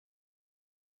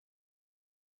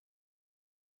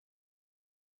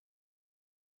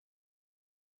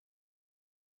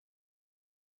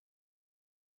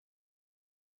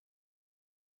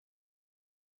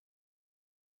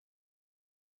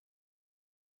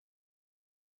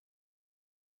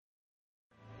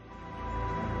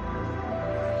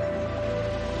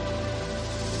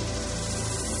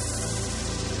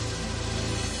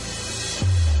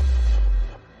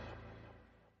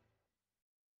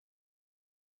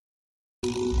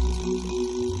What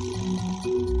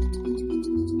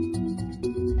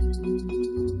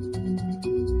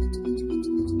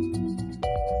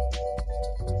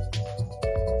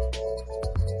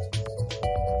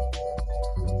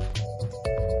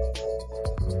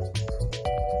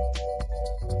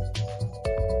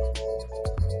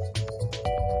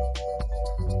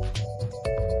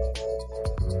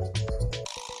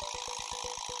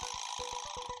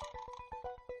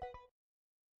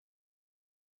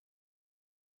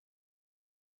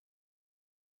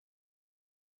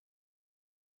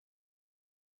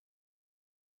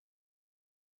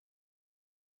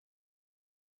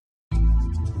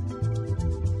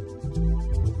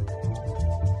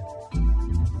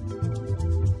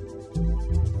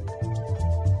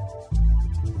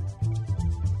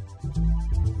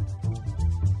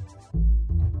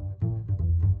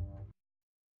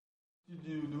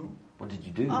did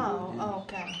you do? Oh, yes.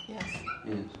 Okay, yes.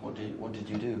 Yes, what did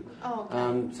you do? Oh,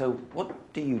 okay. So,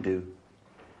 what do you do?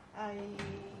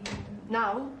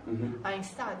 Now I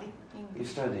study English. You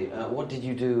study. What did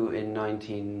you do in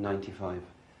 1995?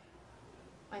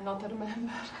 I not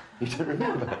remember. You don't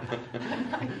remember?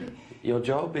 Your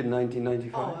job in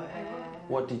 1995? Oh,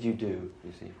 what did you do,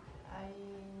 you see?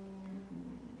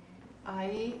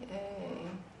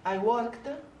 I worked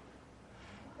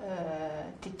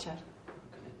teacher.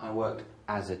 I worked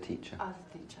as a teacher. As a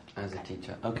teacher. As a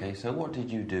teacher. Okay, so what did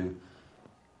you do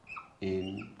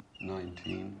in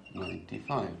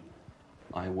 1995?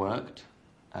 I worked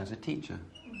as a teacher.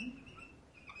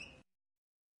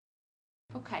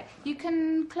 Okay, you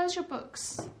can close your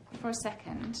books for a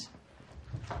second.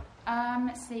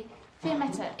 Let's see.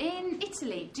 Fiammetta, in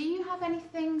Italy, do you have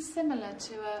anything similar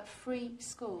to a free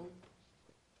school?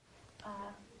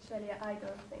 Actually, I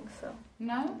don't think so.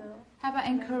 No? No. How about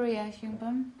in Korea,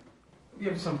 Hyungbum? We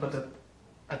have some, but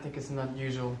I think it's not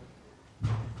usual.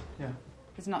 Yeah.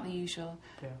 It's not the usual.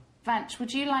 Yeah. Vanch,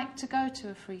 would you like to go to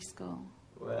a free school?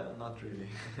 Well, not really.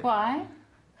 Why?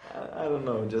 I don't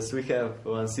know, just we have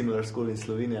one similar school in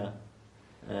Slovenia,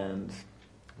 and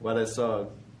what I saw,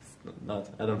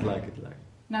 I don't like it.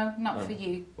 No, not for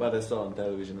you. What I saw on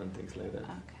television and things like that.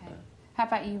 Okay. How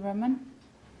about you, Roman?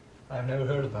 I've never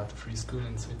heard about a free school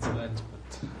in Switzerland,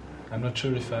 but I'm not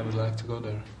sure if I would like to go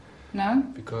there. No?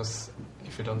 Because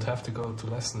if you don't have to go to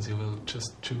lessons, you will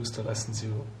just choose the lessons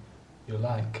you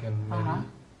like, and maybe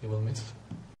you will miss.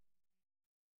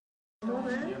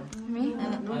 Me?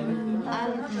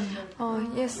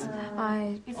 Yes,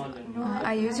 I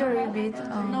usually read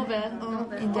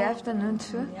in the afternoon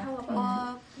too.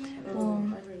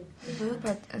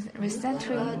 But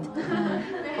recently,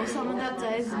 Osamu book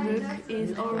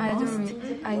is almost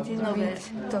I didn't read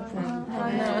the book.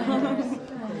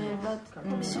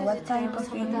 What type of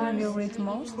thing do you read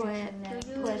most?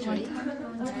 poetry.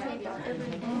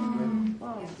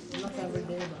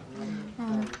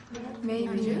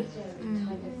 Maybe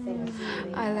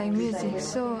I like music,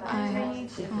 so I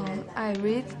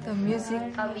read the music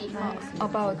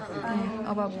about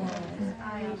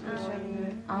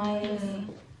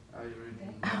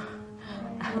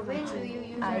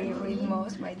I read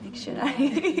most my dictionary.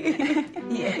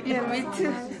 Yeah, me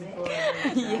too.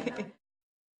 Yeah.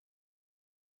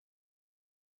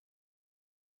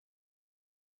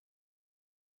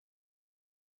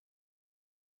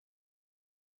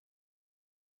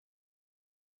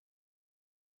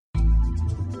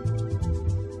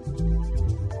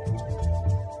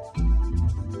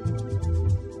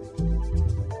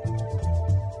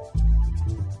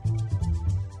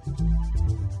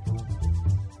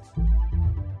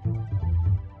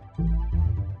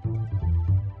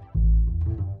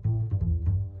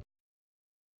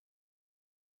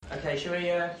 Okay, should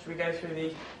we go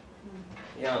through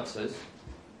the answers?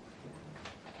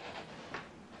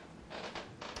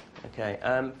 Okay,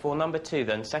 for number 2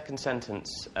 then, second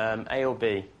sentence, A or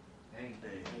B? A.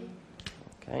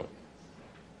 Okay.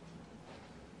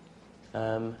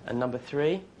 And number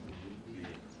 3?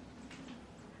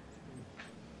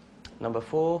 Number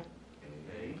 4?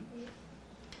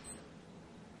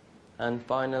 And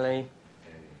finally?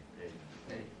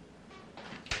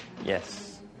 Yes.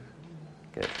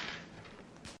 Good.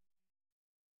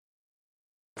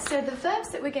 So the verbs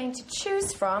that we're going to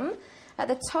choose from, at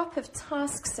the top of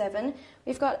task 7,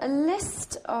 we've got a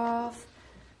list of,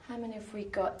 how many have we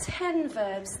got? 10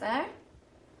 verbs there.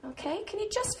 Okay, can you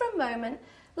just for a moment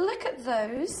look at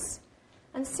those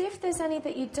and see if there's any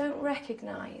that you don't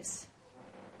recognise?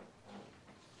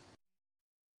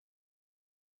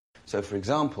 So, for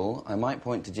example, I might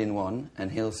point to Jin-won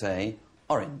and he'll say,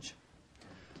 orange.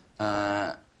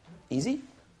 Easy?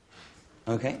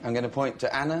 Okay, I'm going to point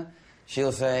to Anna.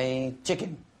 She'll say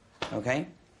chicken. Okay?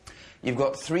 You've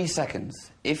got 3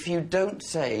 seconds. If you don't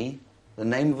say the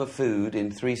name of a food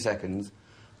in 3 seconds,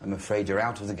 I'm afraid you're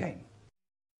out of the game.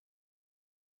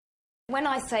 When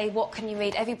I say, what can you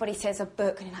read, everybody says a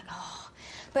book, and you're like, oh.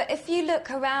 But if you look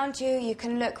around you, you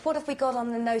can look, what have we got on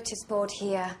the notice board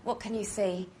here? What can you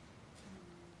see?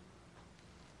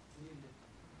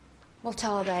 What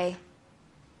are they?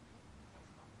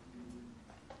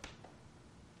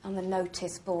 On the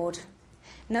notice board.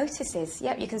 Notices,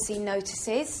 yep, you can see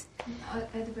notices.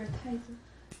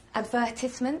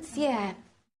 Advertisements, yeah.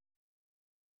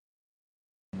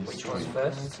 Which was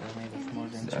first?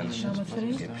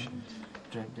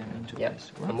 Yep.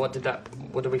 And what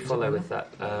did we follow with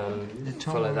that?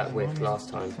 Follow that with last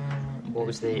time? What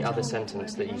was the other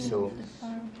sentence that you saw?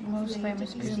 Most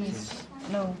famous business.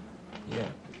 No. Yeah.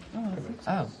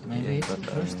 Oh, maybe it's the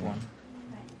first one.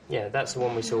 Yeah, that's the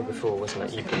one we saw before, wasn't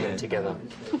it? You put them together.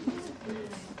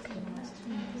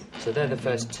 So they're the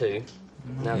first two.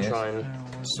 Now try and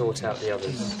sort out the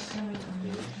others.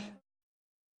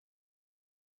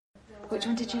 Which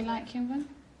one did you like, Hyunwon?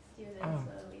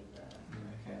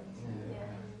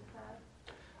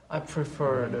 I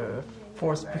prefer the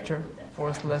fourth picture,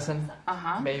 fourth lesson.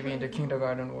 Maybe in the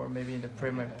kindergarten or maybe in the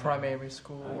primary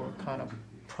school or kind of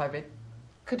private.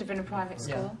 Could have been a private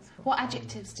school. Yeah. What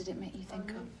adjectives did it make you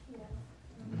think of?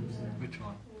 Which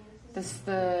one? This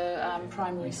the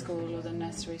primary school or the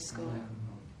nursery school?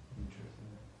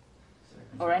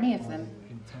 Or any of them?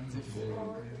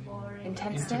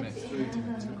 Intensive?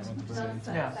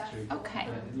 Yeah. Okay.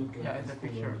 Yeah, in the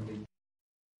picture.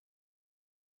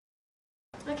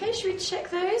 Okay, should we check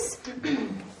those?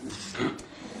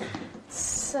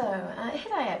 So,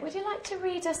 Hidayat, would you like to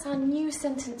read us our new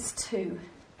sentence 2?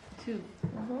 2.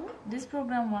 This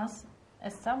program was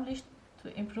established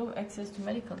to improve access to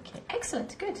medical care.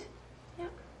 Excellent, good. Yeah.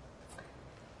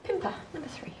 Pimpa, number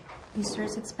 3.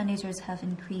 Research expenditures have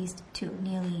increased to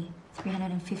nearly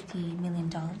 $350 million.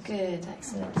 Good,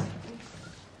 excellent.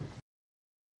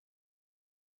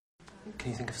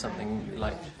 Can you think of something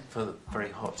like for very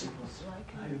hot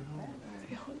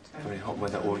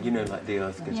weather, or like the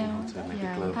Earth getting hotter, maybe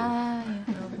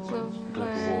global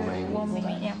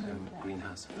warming,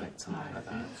 greenhouse effect, something like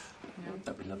that.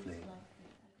 That'd be lovely.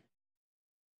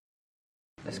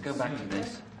 Let's go back to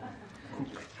this.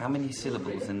 How many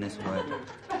syllables in this word?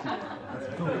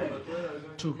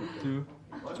 2.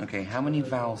 Okay, how many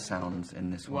vowel sounds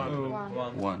in this word?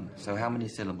 1. So how many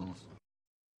syllables?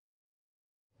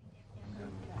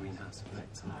 Greenhouse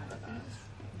effect, something like that.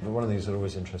 But one of the things that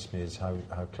always interests me is how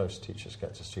close teachers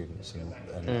get to students and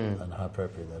how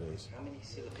appropriate that is.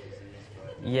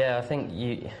 Yeah, I think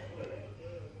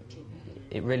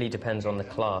it really depends on the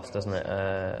class, doesn't it?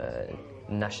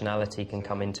 Nationality can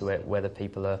come into it, whether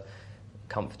people are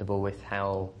comfortable with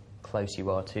how close you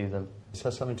are to them. Does that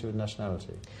have something to do with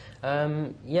nationality?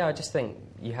 Yeah, I just think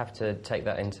you have to take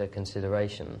that into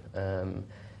consideration.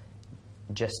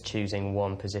 Just choosing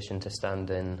one position to stand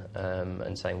in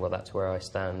and saying, well, that's where I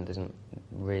stand, isn't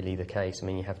really the case. I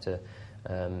mean, you have to,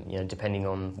 depending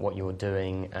on what you're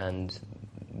doing and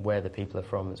where the people are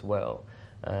from as well.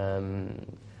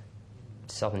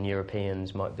 Southern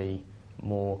Europeans might be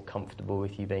more comfortable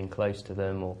with you being close to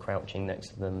them or crouching next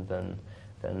to them than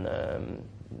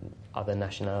other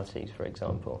nationalities, for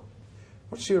example.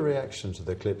 What's your reaction to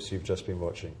the clips you've just been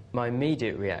watching? My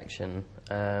immediate reaction,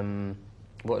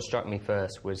 what struck me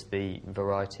first was the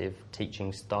variety of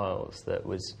teaching styles that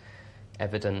was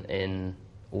evident in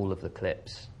all of the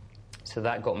clips. So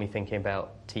that got me thinking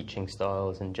about teaching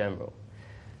styles in general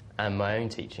and my own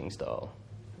teaching style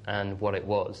and what it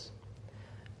was,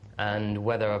 and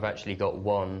whether I've actually got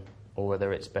one or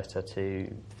whether it's better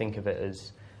to think of it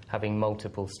as having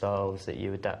multiple styles that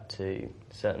you adapt to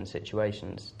certain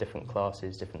situations, different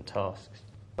classes, different tasks.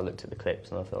 I looked at the clips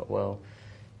and I thought, well,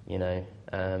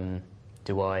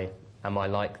 am I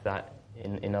like that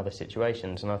in other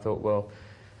situations? And I thought, well,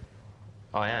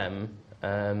 I am,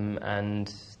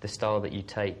 and the style that you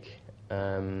take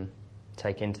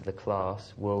into the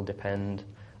class will depend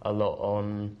a lot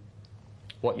on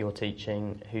what you're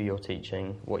teaching, who you're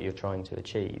teaching, what you're trying to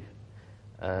achieve.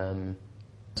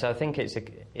 So I think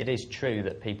it is true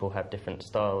that people have different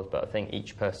styles, but I think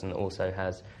each person also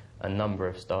has a number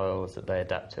of styles that they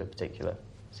adapt to a particular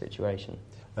situation.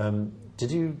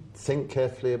 Did you think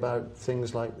carefully about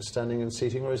things like standing and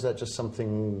seating, or is that just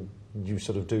something you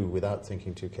sort of do without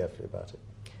thinking too carefully about it?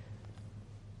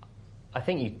 I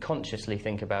think you consciously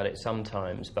think about it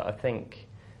sometimes, but I think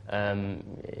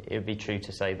it would be true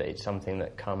to say that it's something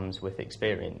that comes with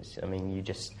experience. I mean,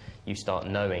 you start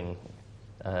knowing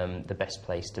the best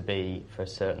place to be for a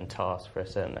certain task, for a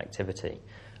certain activity.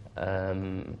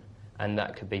 And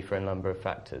that could be for a number of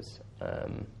factors.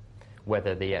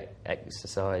 Whether the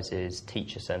exercise is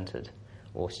teacher-centred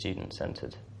or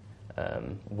student-centred,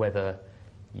 whether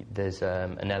there's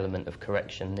an element of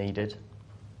correction needed.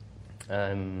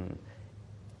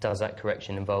 Does that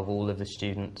correction involve all of the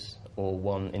students or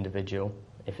one individual?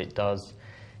 If it does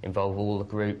involve all the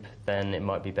group, then it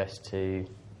might be best to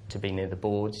be near the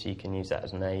board, so you can use that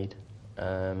as an aid.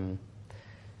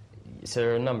 So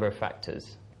there are a number of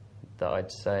factors that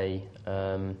I'd say.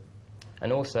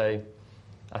 And also,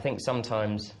 I think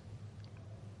sometimes,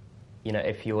 you know,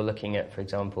 if you're looking at, for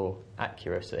example,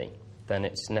 accuracy, then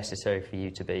it's necessary for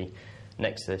you to be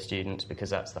next to the students because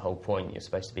that's the whole point. You're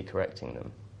supposed to be correcting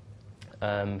them.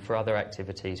 For other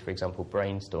activities, for example,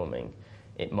 brainstorming,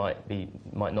 it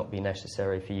might not be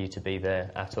necessary for you to be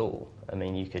there at all. I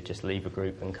mean, you could just leave a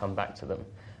group and come back to them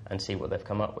and see what they've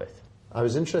come up with. I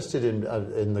was interested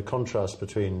in the contrast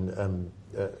between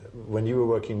when you were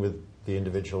working with the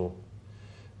individual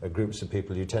groups of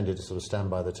people, you tended to sort of stand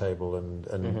by the table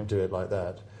and do it like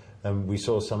that. And we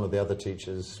saw some of the other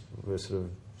teachers were sort of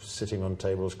sitting on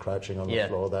tables, crouching on the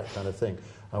floor, that kind of thing.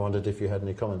 I wondered if you had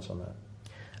any comments on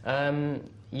that.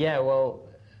 Yeah, well,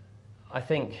 I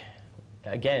think,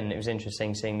 again, it was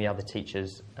interesting seeing the other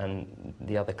teachers and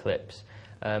the other clips.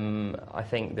 I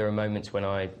think there are moments when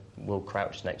I will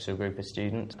crouch next to a group of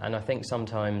students, and I think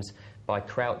sometimes by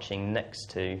crouching next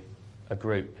to a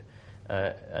group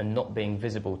and not being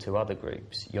visible to other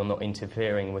groups, you're not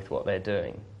interfering with what they're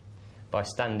doing. By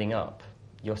standing up,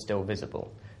 you're still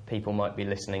visible. People might be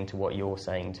listening to what you're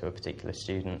saying to a particular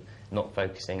student, not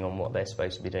focusing on what they're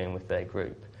supposed to be doing with their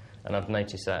group. And I've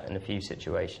noticed that in a few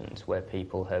situations where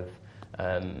people have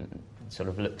sort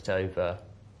of looked over,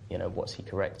 you know, what's he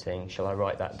correcting? Shall I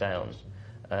write that down?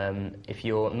 If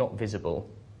you're not visible,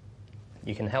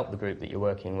 you can help the group that you're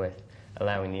working with,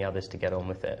 allowing the others to get on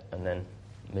with it and then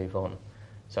move on.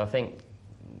 So I think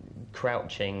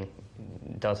crouching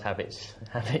does have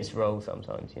its role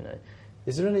sometimes, you know.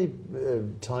 Is there any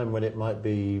time when it might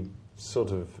be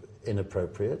sort of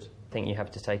inappropriate? I think you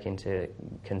have to take into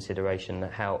consideration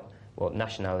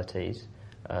nationalities,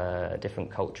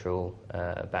 different cultural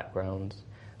backgrounds,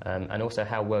 and also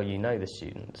how well you know the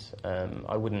students.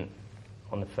 I wouldn't,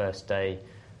 on the first day,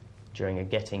 during a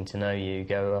getting to know you,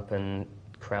 go up and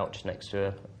crouch next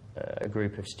to a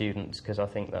group of students, because I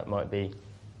think that might be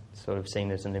sort of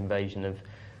seen as an invasion of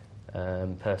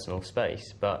personal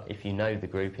space. But if you know the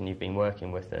group and you've been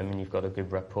working with them and you've got a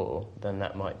good rapport, then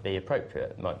that might be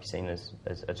appropriate. It might be seen as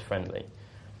friendly.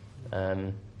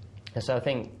 And so I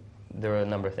think there are a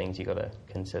number of things you've got to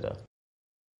consider.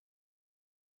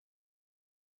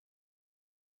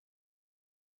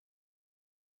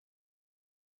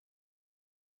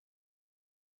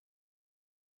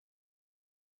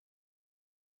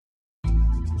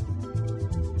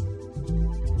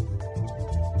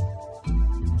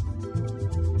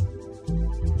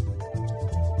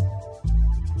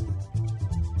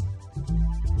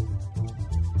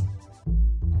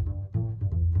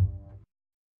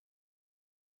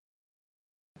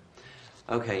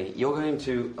 Okay, you're going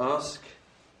to ask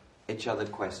each other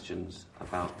questions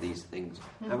about these things.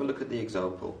 Have a look at the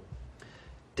example.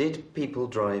 Did people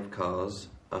drive cars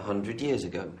 100 years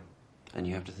ago? And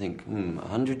you have to think,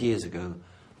 100 years ago,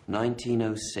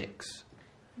 1906.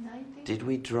 Did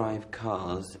we drive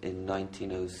cars in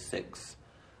 1906?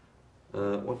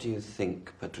 What do you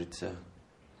think, Patrizia?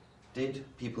 Did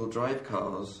people drive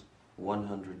cars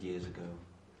 100 years ago?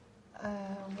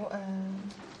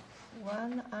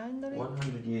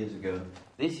 100 years ago.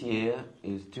 This year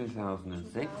is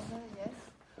 2006. Yes.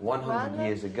 100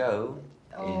 years ago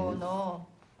is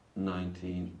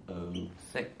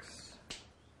 1906.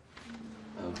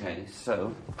 Okay,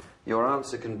 so your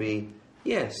answer can be,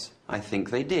 yes, I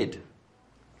think they did.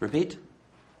 Repeat?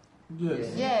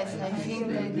 Yes. Yes, I think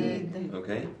they did.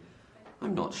 Okay.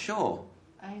 I'm not sure.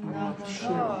 I'm not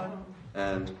sure.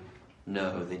 And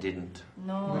no, they didn't.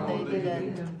 No, they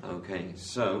didn't. Okay,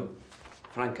 so,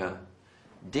 Franca,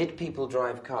 did people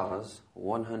drive cars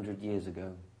 100 years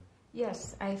ago?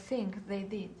 Yes, I think they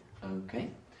did. Okay,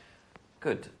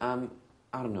 good.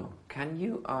 Arno, can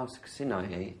you ask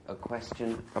Sinaye a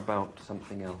question about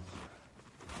something else?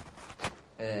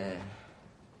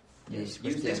 Yes,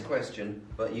 use this question,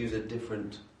 but use a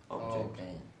different object.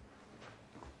 Okay.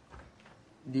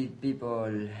 Did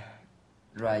people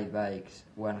ride bikes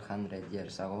 100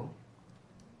 years ago?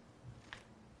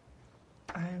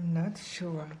 I'm not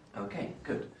sure. Okay,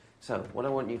 good. So, what I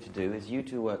want you to do is you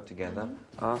two work together,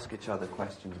 ask each other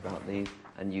questions about these,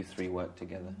 and you three work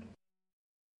together.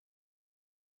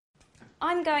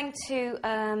 I'm going to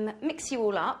mix you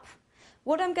all up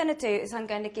what I'm going to do is I'm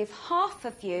going to give half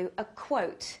of you a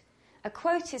quote. A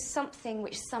quote is something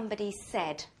which somebody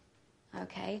said,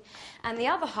 okay? And the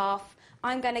other half,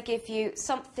 I'm going to give you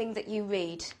something that you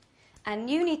read. And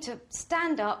you need to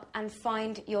stand up and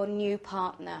find your new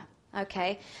partner,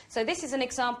 okay? So this is an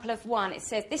example of one. It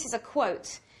says, this is a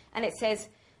quote, and it says,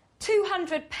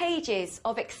 200 pages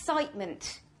of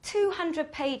excitement.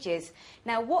 200 pages.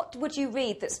 Now, what would you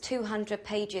read that's 200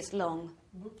 pages long?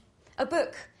 A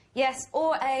book, yes,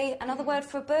 or another word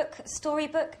for a book, a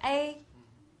storybook, a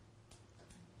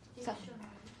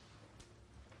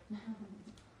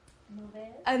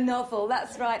novel,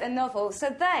 that's right, a novel.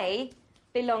 So they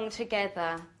belong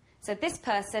together. So this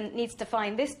person needs to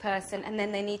find this person, and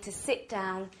then they need to sit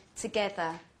down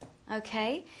together.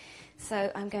 Okay?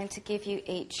 So I'm going to give you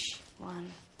each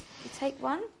one. You take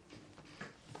one.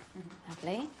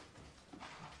 Lovely.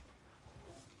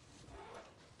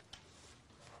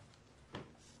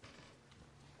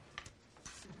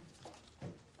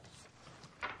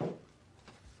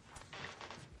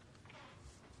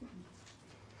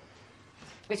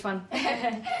 Which one?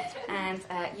 And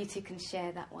you two can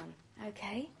share that one.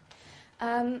 Okay.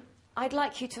 I'd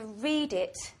like you to read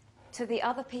it to the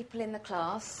other people in the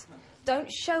class. Don't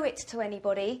show it to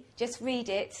anybody. Just read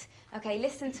it. Okay,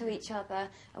 listen to each other.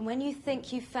 And when you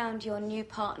think you've found your new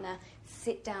partner,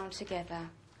 sit down together.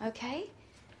 Okay?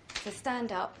 So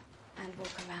stand up and walk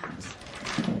around.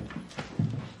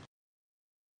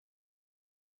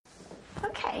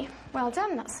 Okay, well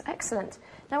done, that's excellent.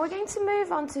 Now we're going to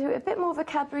move on to a bit more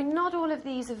vocabulary. Not all of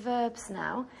these are verbs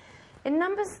now. In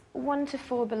numbers 1 to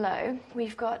 4 below,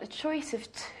 we've got a choice of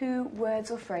 2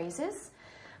 words or phrases,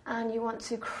 and you want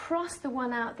to cross the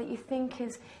one out that you think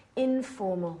is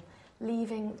informal,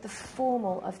 leaving the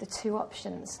formal of the 2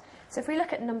 options. So if we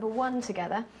look at number 1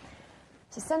 together,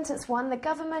 so sentence 1, the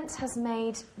government has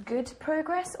made good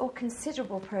progress or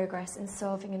considerable progress in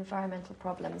solving environmental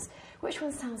problems. Which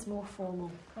one sounds more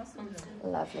formal?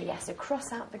 Lovely, yes, so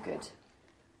cross out the good.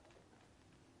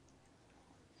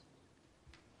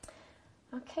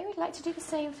 Okay, we'd like to do the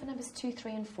same for numbers 2,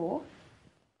 3 and 4.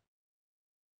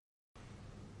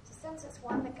 So sentence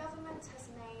 1, the government has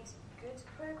made good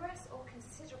progress or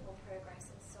considerable progress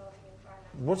in solving environmental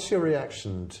problems. What's your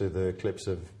reaction to the clips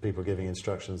of people giving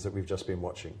instructions that we've just been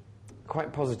watching?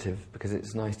 Quite positive, because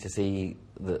it's nice to see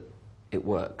that it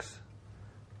works.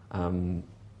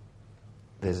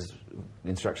 There's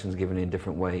instructions given in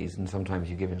different ways, and sometimes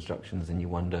you give instructions and you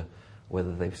wonder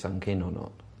whether they've sunk in or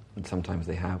not. And sometimes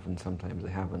they have, and sometimes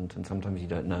they haven't, and sometimes you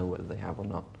don't know whether they have or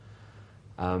not.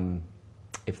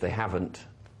 If they haven't,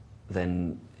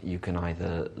 then you can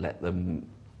either let them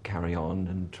carry on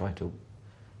and try to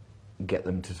get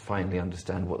them to finally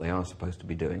understand what they are supposed to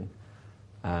be doing,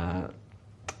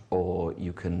 or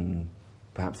you can,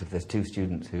 perhaps if there's 2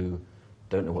 students who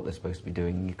don't know what they're supposed to be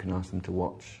doing, you can ask them to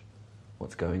watch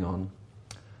what's going on.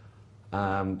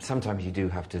 Sometimes you do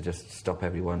have to just stop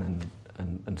everyone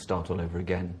and start all over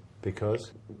again.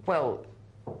 Because? Well,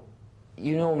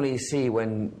 you normally see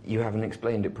when you haven't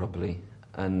explained it properly,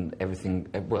 and everything,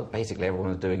 well, basically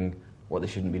everyone is doing what they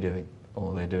shouldn't be doing,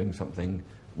 or they're doing something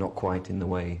not quite in the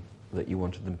way that you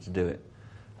wanted them to do it.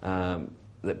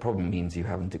 That probably means you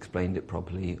haven't explained it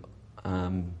properly,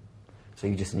 so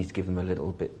you just need to give them a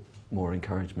little bit more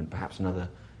encouragement, perhaps another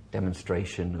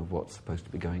demonstration of what's supposed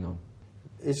to be going on.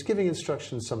 Is giving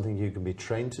instructions something you can be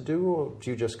trained to do, or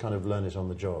do you just kind of learn it on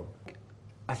the job?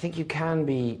 I think you can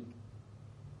be...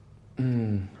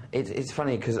 It's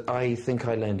funny, because I think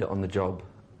I learned it on the job,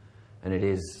 and it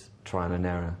is trial and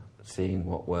error, seeing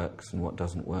what works and what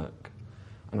doesn't work.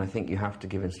 And I think you have to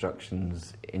give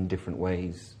instructions in different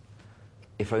ways,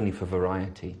 if only for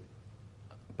variety.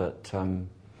 But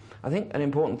I think an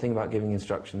important thing about giving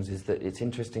instructions is that it's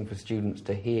interesting for students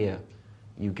to hear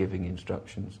you giving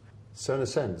instructions. So in a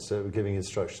sense, giving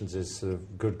instructions is sort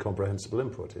of good comprehensible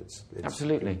input. It's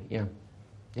Absolutely, yeah.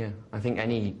 Yeah, I think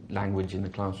any language in the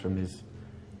classroom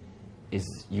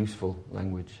is useful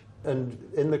language. And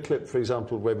in the clip, for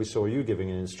example, where we saw you giving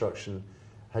an instruction,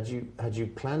 had you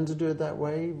planned to do it that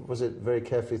way? Was it very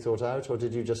carefully thought out, or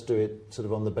did you just do it sort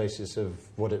of on the basis of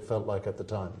what it felt like at the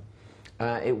time?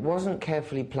 It wasn't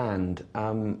carefully planned.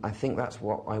 I think that's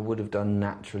what I would have done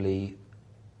naturally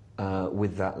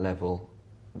with that level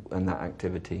and that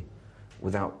activity,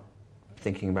 without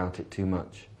thinking about it too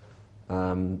much.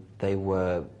 They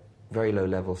were very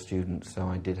low-level students, so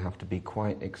I did have to be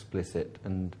quite explicit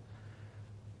and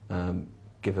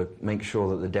make sure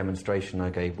that the demonstration I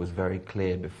gave was very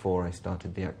clear before I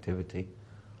started the activity.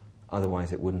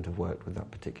 Otherwise, it wouldn't have worked with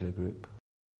that particular group.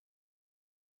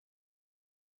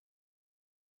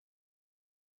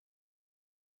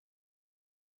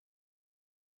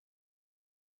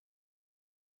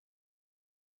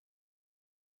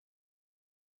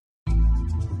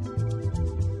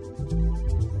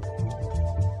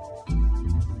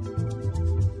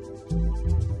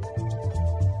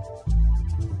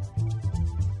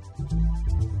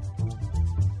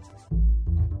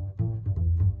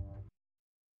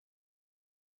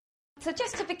 So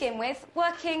just to begin with,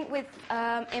 working with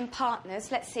in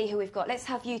partners, let's see who we've got. Let's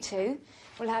have you two.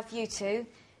 We'll have you two.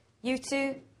 You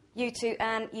two,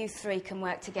 and you three can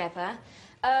work together.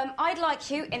 I'd like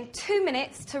you, in 2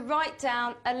 minutes, to write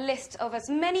down a list of as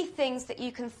many things that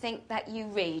you can think that you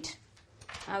read.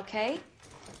 OK?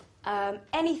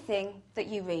 Anything that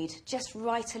you read, just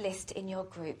write a list in your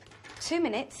group. 2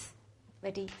 minutes.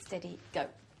 Ready, steady, go.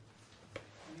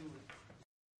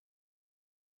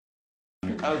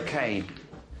 Okay.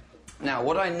 Now,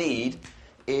 what I need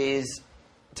is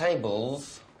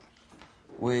tables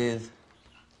with...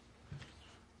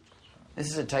 This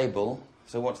is a table,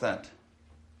 so what's that?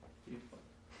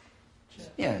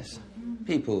 Yes,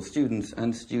 people, students,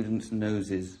 and students'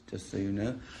 noses, just so you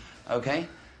know. Okay,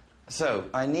 so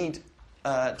I need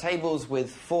tables with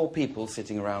 4 people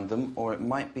sitting around them, or it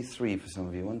might be 3 for some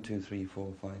of you. 1, 2, 3,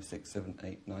 4, 5, 6, 7,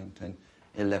 8, 9, 10,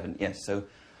 11. Yes, so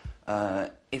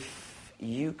if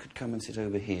you could come and sit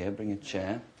over here, bring a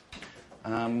chair.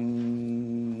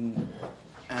 And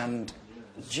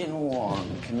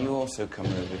Jinwon, can you also come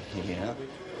over here?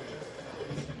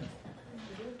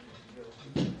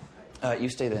 You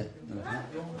stay there.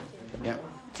 Yeah.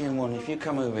 Jinwon, if you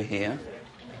come over here.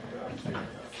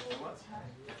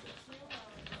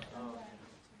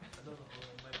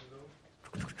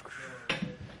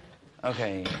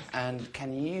 Okay, and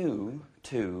can you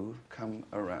two come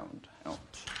around out?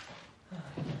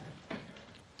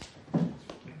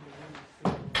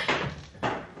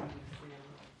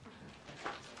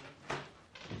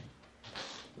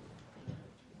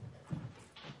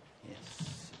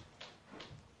 Yes.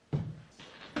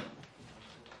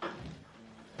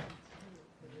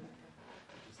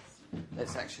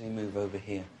 Let's actually move over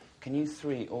here. Can you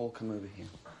three all come over here?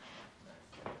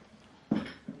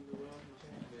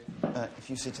 If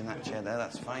you sit in that chair there,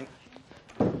 that's fine.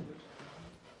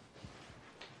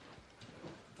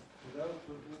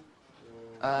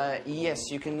 Yes,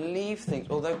 you can leave things.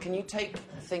 Although, can you take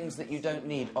things that you don't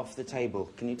need off the table?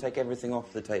 Can you take everything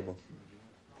off the table?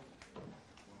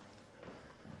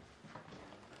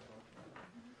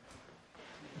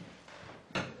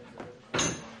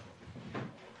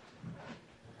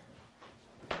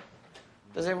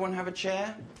 Does everyone have a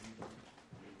chair?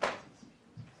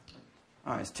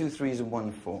 Ah, it's 2 3s and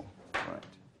 1 4. Right.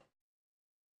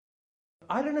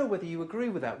 I don't know whether you agree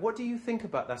with that. What do you think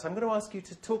about that? I'm going to ask you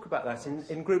to talk about that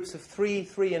in groups of 3,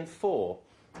 3 and 4.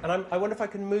 And I wonder if I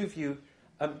can move you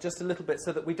just a little bit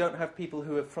so that we don't have people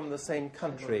who are from the same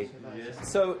country.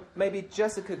 Yes. So maybe,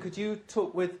 Jessica, could you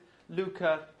talk with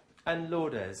Luca and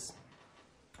Lourdes?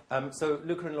 So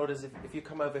Luca and Lourdes, if you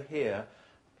come over here,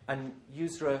 and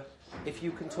Yusra, if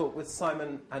you can talk with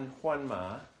Simon and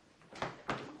Juanma.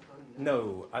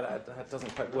 No, that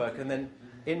doesn't quite work. And then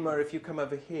Inma, if you come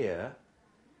over here.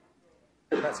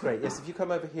 That's great. Yes, if you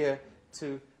come over here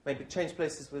to maybe change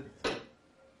places with...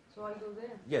 So I go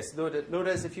there? Yes,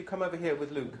 Lourdes, if you come over here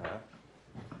with Luca.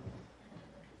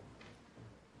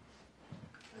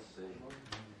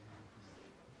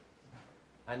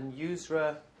 And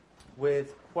Yusra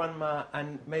with Juanma,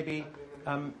 and maybe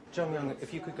Jonghyun,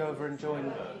 if you could go over and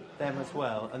join them as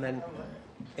well. And then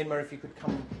Inma, if you could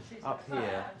come up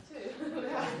here.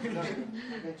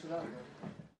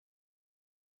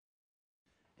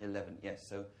 11, yes.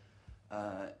 So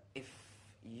if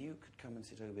you could come and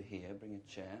sit over here, bring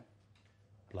a chair.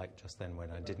 Like just then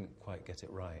when I didn't quite get it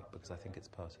right, because I think it's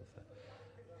part of the...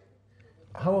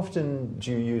 How often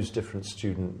do you use different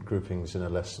student groupings in a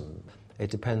lesson?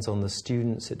 It depends on the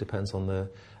students, it depends on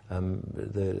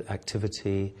the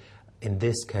activity. In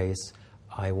this case,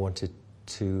 I wanted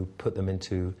to put them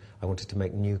into... I wanted to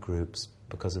make new groups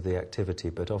because of the activity,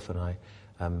 but often I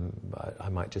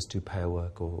might just do pair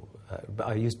work, or but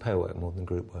I use pair work more than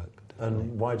group work. Definitely.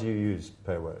 And why do you use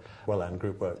pair work? Well, and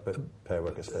group work, but pair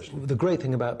work especially. The great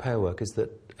thing about pair work is that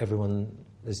everyone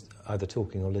is either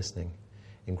talking or listening.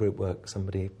 In group work,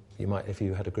 you might, if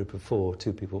you had a group of 4,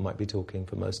 2 people might be talking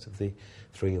for most of the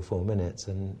 3 or 4 minutes,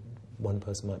 and one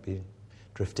person might be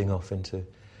drifting off into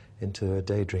a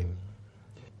daydream.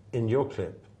 In your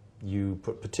clip, you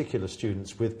put particular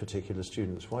students with particular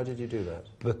students. Why did you do that?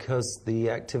 Because the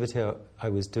activity I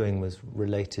was doing was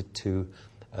related to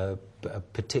a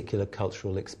particular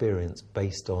cultural experience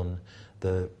based on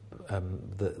the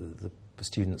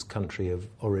students' country of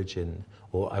origin,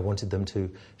 or I wanted them to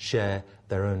share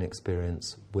their own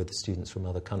experience with students from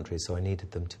other countries, so I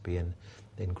needed them to be in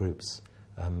groups.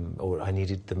 Or I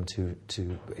needed them to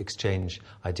exchange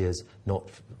ideas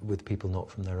with people not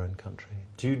from their own country.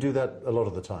 Do you do that a lot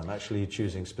of the time, actually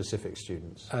choosing specific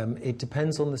students? It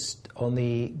depends on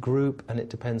the group, and it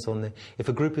depends on if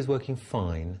a group is working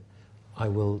fine, I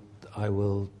will I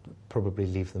will probably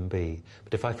leave them be.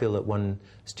 But if I feel that one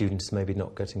student is maybe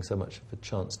not getting so much of a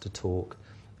chance to talk,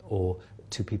 or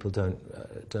two people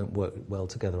don't work well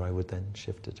together, I would then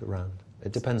shift it around.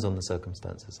 It depends on the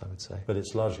circumstances, I would say. But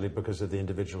it's largely because of the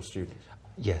individual student?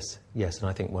 Yes, and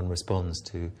I think one responds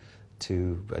to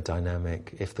a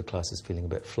dynamic. If the class is feeling a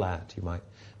bit flat, you might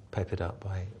pep it up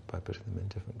by putting them in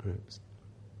different groups.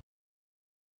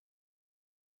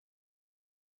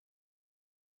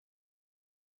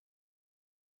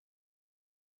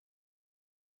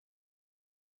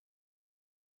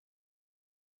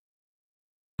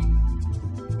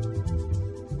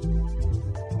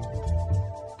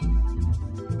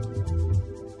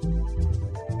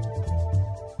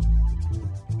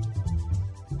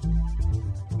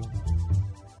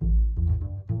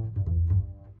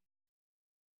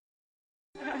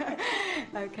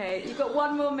 Okay, you've got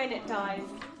 1 more minute, guys.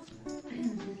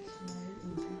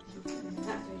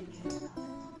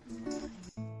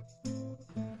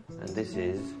 And this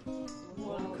is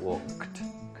walked,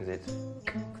 because it's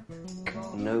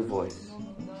no voice.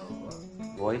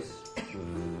 Voice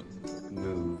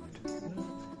moved.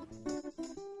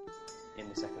 In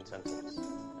the second sentence.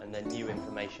 And then new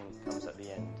information comes at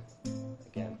the end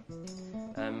again.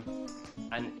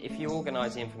 And if you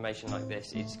organise the information like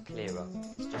this, it's clearer.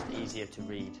 It's just easier to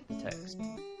read the text.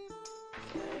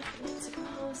 Let's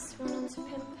pass one on to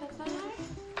Pimper there.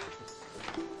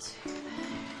 2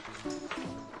 there.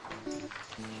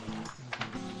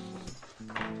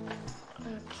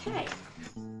 Okay.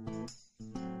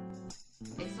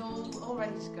 It's all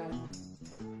ready to go.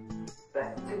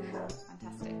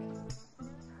 Fantastic.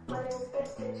 My name is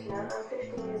Beth Titchener. I'm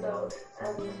 15 years old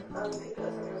and I'm people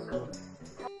at Sunday School.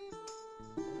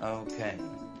 Okay.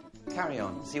 Carry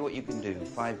on. See what you can do.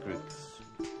 5 groups.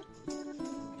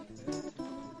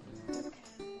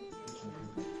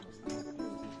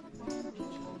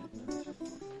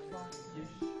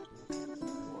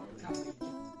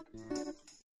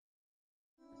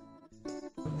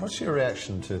 What's your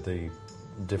reaction to the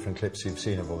different clips you've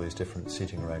seen of all these different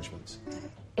seating arrangements?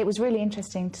 It was really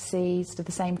interesting to see sort of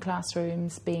the same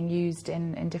classrooms being used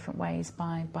in different ways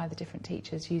by the different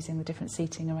teachers, using the different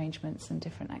seating arrangements and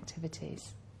different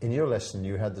activities. In your lesson,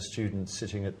 you had the students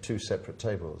sitting at 2 separate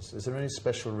tables. Is there any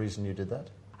special reason you did that?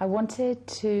 I wanted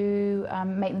to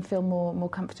make them feel more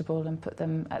comfortable and put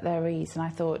them at their ease, and I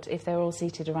thought if they were all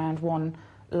seated around one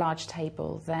large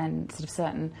table, then sort of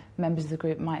certain members of the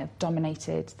group might have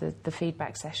dominated the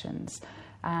feedback sessions.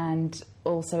 And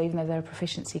also, even though they're a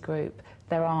proficiency group,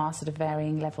 there are sort of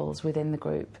varying levels within the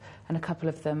group, and a couple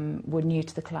of them were new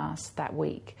to the class that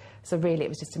week. So really it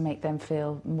was just to make them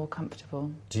feel more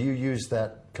comfortable. Do you use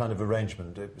that kind of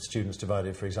arrangement, students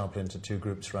divided, for example, into 2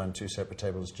 groups around 2 separate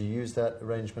tables? Do you use that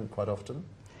arrangement quite often?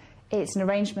 It's an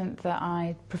arrangement that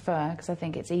I prefer because I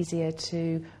think it's easier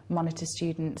to monitor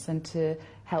students and to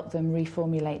help them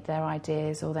reformulate their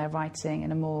ideas or their writing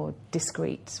in a more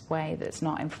discreet way that's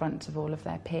not in front of all of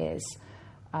their peers.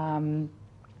 And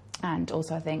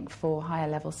also I think for higher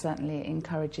levels certainly it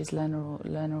encourages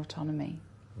learner autonomy.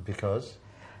 Because?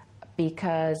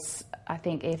 Because I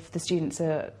think if the students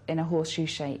are in a horseshoe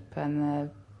shape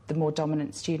and the more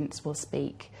dominant students will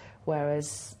speak,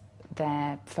 whereas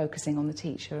they're focusing on the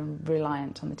teacher and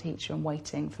reliant on the teacher and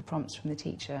waiting for prompts from the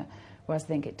teacher, whereas I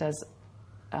think it does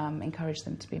encourage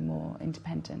them to be more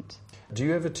independent. Do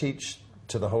you ever teach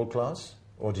to the whole class,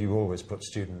 or do you always put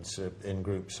students in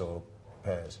groups or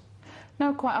pairs?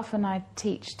 No, quite often I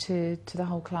teach to the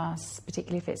whole class,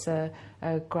 particularly if it's a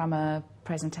grammar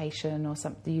presentation or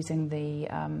something using the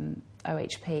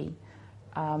OHP.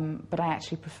 But I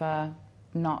actually prefer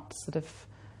not sort of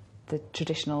the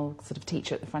traditional sort of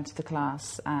teacher at the front of the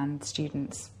class and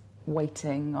students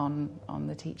waiting on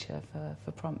the teacher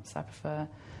for prompts. I prefer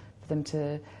for them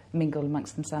to mingle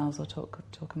amongst themselves or talk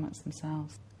amongst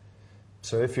themselves.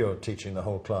 So if you're teaching the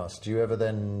whole class, do you ever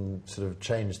then sort of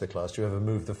change the class? Do you ever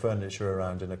move the furniture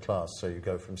around in a class so you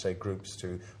go from, say, groups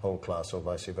to whole class or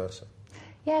vice versa?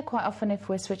 Yeah, quite often if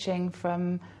we're switching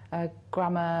from a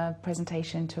grammar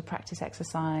presentation to a practice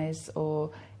exercise,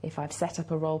 or if I've set up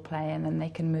a role play and then they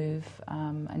can move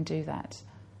and do that.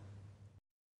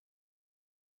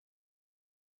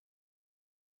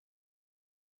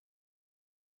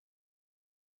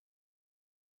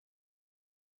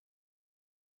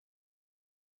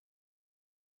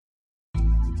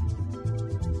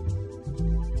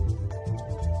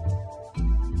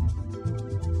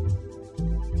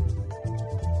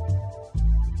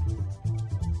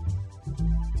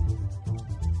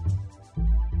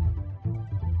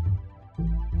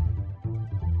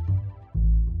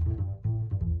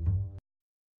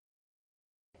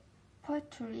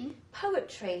 Poetry.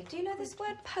 Poetry. Do you know this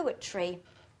word, poetry?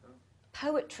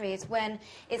 Poetry is when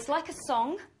it's like a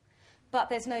song, but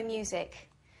there's no music.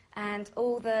 And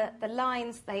all the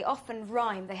lines, they often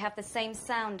rhyme. They have the same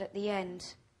sound at the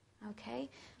end. Okay?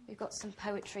 We've got some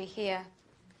poetry here.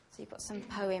 So you've got some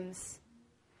poems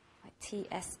like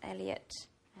T.S. Eliot.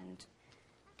 And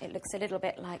it looks a little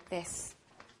bit like this.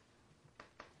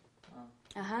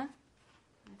 Uh-huh.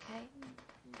 Okay.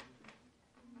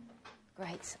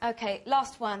 Great. Okay,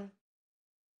 last one.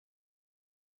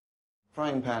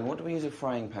 Frying pan. What do we use a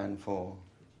frying pan for?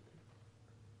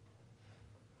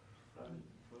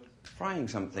 Frying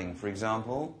something, for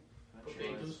example.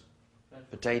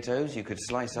 Potatoes. You could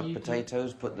slice up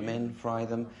potatoes, put them in, fry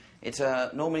them. It's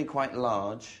normally quite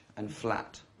large and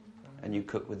flat, and you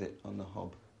cook with it on the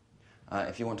hob.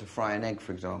 If you want to fry an egg,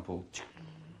 for example,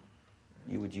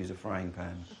 you would use a frying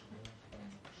pan.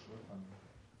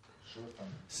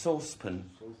 Saucepan.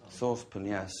 Saucepan,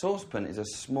 yeah. Saucepan is a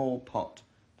small pot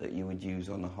that you would use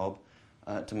on the hob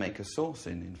to make a sauce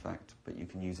in fact, but you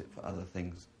can use it for other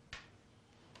things.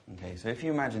 Okay, so if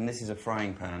you imagine this is a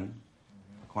frying pan,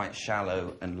 quite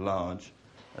shallow and large,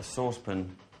 a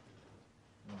saucepan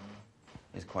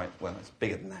is quite, well, it's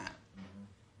bigger than that.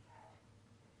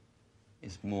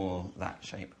 It's more that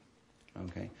shape.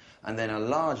 Okay, and then a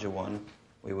larger one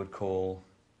we would call,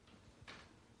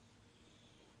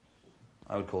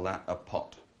 I would call that a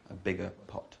pot, a bigger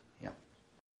pot, yeah.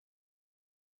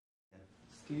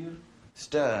 Stir?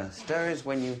 Stir. Stir is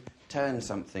when you turn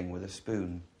something with a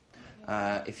spoon.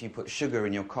 If you put sugar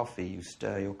in your coffee, you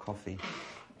stir your coffee.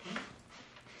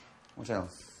 What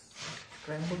else?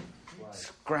 Scramble.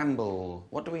 Scramble.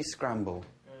 What do we scramble?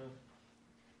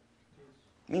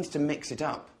 It means to mix it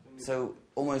up. So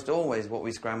almost always what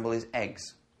we scramble is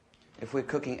eggs. If we're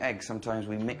cooking eggs, sometimes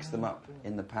we mix them up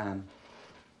in the pan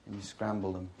and you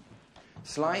scramble them.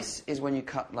 Slice is when you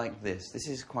cut like this. This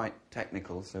is quite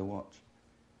technical, so watch.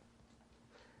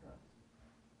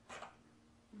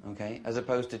 Okay, as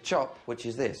opposed to chop, which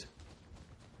is this.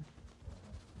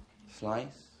 Slice,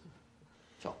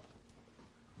 chop.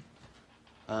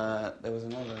 There was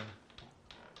another...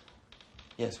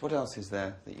 Yes, what else is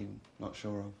there that you're not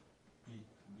sure of?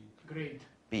 Grate.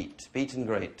 Beat. Beat and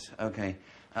grate. Okay.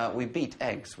 We beat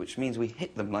eggs, which means we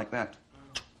hit them like that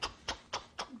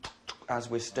as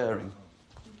we're stirring.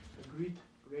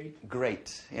 Grate.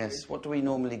 Grate, yes. What do we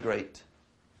normally grate?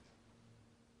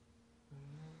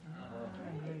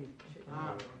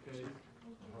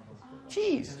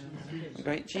 Cheese. We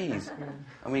grate cheese.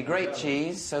 And we grate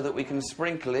cheese so that we can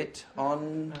sprinkle it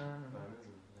on...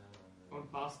 On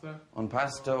pasta. On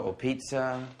pasta or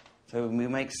pizza. So we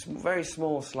make very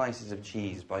small slices of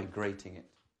cheese by grating it.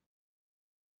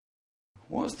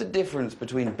 What's the difference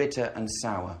between bitter and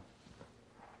sour?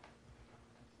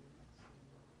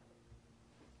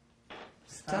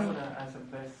 Sour has a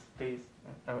best taste.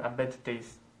 A better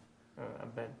taste. A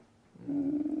better.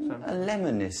 A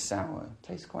lemon is sour.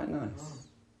 Tastes quite nice.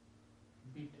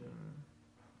 Bitter.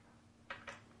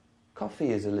 Coffee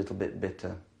is a little bit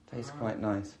bitter. Tastes quite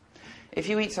nice. If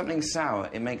you eat something sour,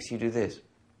 it makes you do this.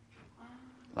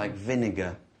 Like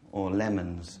vinegar or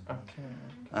lemons.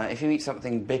 Okay. If you eat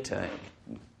something bitter,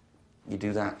 you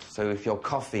do that. So if your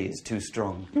coffee is too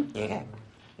strong,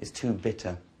 it's too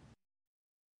bitter.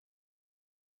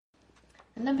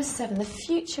 And number 7, the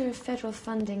future of federal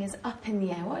funding is up in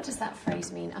the air. What does that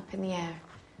phrase mean, up in the air?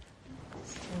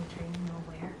 Still a dream,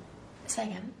 nowhere. Say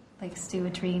again. Like, still a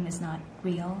dream is not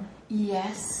real.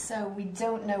 Yes, so we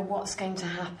don't know what's going to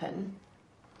happen.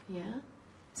 Yeah?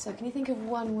 So can you think of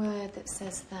one word that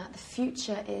says that? The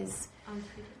future is...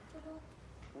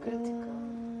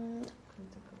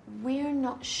 We're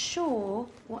not sure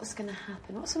what's going to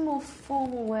happen. What's a more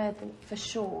formal word than for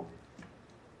sure?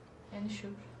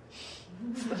 Unsure.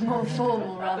 More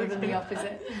formal rather than the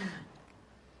opposite.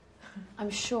 I'm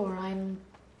sure, I'm...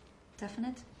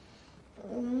 Definite?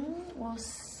 Well,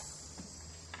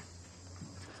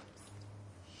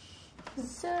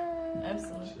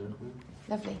 Absolutely.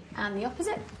 Lovely. And the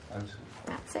opposite? Uncertain.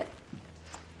 That's it.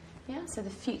 Yeah, so the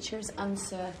future is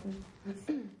uncertain.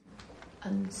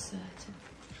 Uncertain.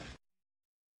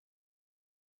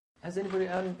 Has anybody...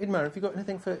 Idmar, have you got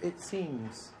anything for it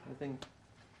seems? Anything?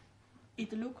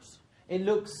 It looks. It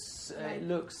looks. It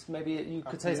looks. Maybe you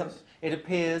could say something. It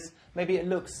appears. Maybe it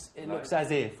looks. It looks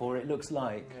as if, or it looks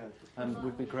like.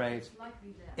 Would be great.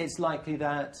 It's likely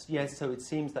that. Yes. So it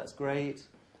seems. That's great.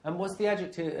 And what's the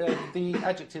adjective? The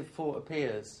adjective for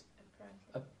appears.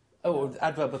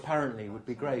 Adverb apparently would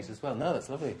be great as well. No, that's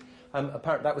lovely.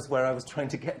 That was where I was trying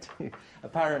to get to.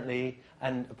 Apparently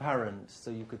and apparent.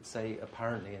 So you could say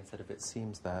apparently instead of it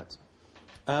seems that.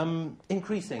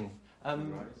 Increasing.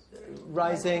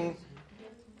 Rising,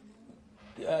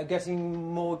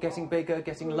 getting bigger,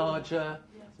 getting larger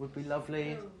would be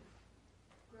lovely.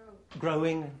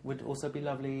 Growing would also be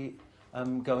lovely.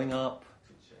 Going up.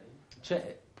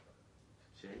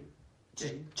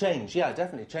 Change, yeah,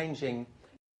 definitely. Changing.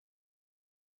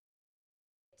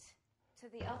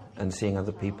 And seeing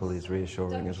other people is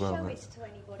reassuring as well.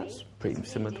 That's pretty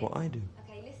similar to what I do.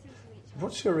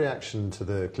 What's your reaction to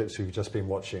the clips we've just been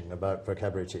watching about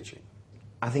vocabulary teaching?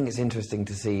 I think it's interesting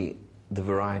to see the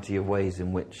variety of ways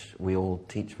in which we all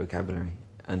teach vocabulary,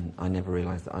 and I never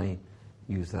realised that I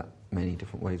use that many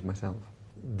different ways myself.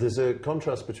 There's a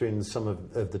contrast between some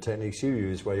of the techniques you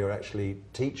use where you're actually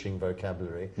teaching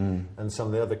vocabulary and some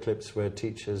of the other clips where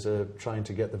teachers are trying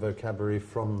to get the vocabulary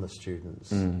from the students.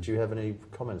 Do you have any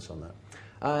comments on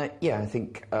that? Yeah, I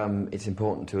think it's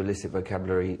important to elicit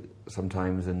vocabulary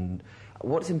sometimes, and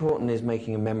what's important is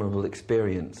making a memorable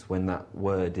experience when that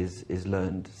word is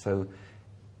learned. So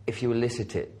if you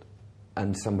elicit it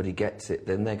and somebody gets it,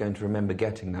 then they're going to remember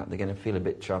getting that. They're going to feel a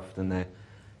bit chuffed, and they're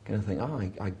going to think,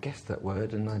 oh, I guessed that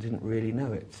word and I didn't really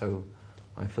know it, so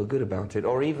I feel good about it.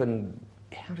 Or even,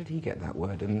 how did he get that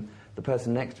word? And the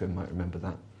person next to him might remember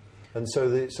that. And so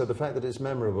the fact that it's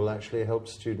memorable actually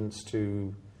helps students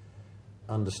to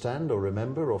understand or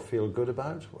remember or feel good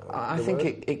about? I think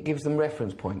it gives them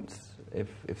reference points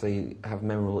if they have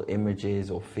memorable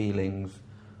images or feelings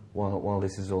while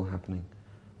this is all happening.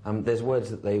 There's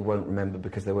words that they won't remember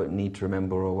because they won't need to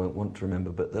remember or won't want to remember,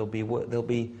 but there'll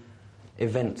be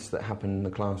events that happen in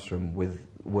the classroom with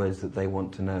words that they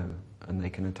want to know, and they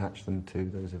can attach them to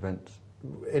those events.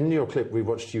 In your clip, we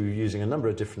watched you using a number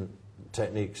of different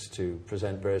techniques to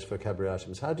present various vocabulary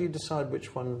items. How do you decide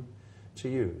which one to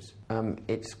use?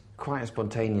 It's quite a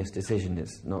spontaneous decision.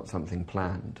 It's not something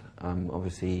planned.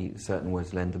 Obviously, certain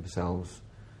words lend themselves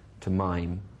to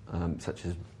mime, such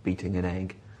as beating an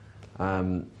egg.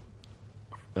 And,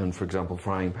 for example,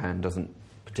 frying pan doesn't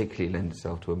particularly lend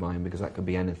itself to a mime because that could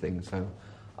be anything, so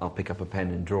I'll pick up a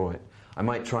pen and draw it. I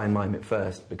might try and mime it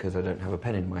first because I don't have a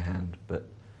pen in my hand, but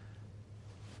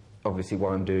obviously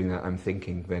while I'm doing that I'm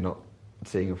thinking they're not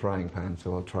seeing a frying pan,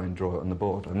 so I'll try and draw it on the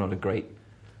board. I'm not a great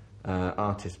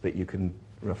artist, but you can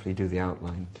roughly do the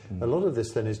outline. A lot of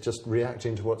this then is just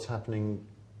reacting to what's happening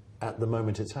at the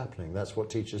moment it's happening. That's what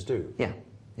teachers do. Yeah,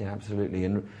 absolutely.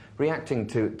 And reacting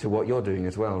to what you're doing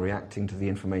as well, reacting to the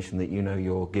information that you know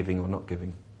you're giving or not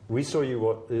giving. We saw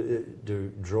you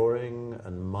do drawing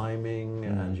and miming,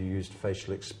 and you used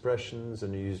facial expressions,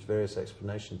 and you used various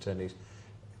explanation techniques.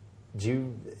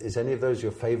 Is any of those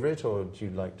your favourite, or do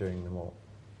you like doing them all?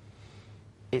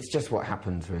 It's just what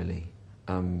happens, really.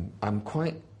 I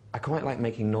quite like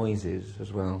making noises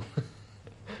as well.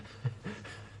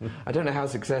 I don't know how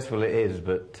successful it is,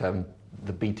 but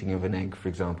the beating of an egg, for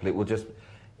example,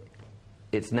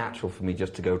 it's natural for me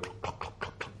just to go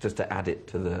just to add it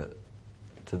to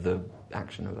the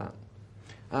action of that.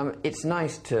 It's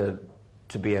nice to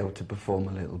be able to perform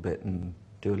a little bit and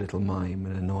do a little mime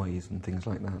and a noise and things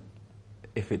like that,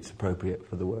 if it's appropriate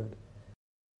for the word.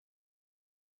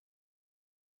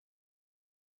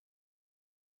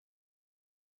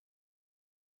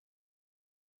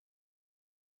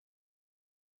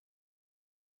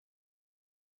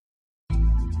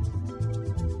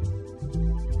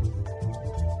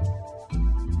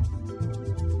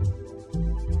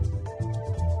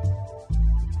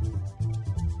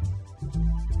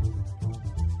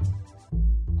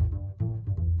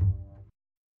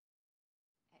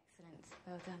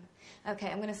 Well done. Okay,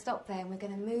 I'm going to stop there and we're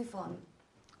going to move on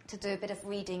to do a bit of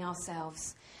reading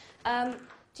ourselves.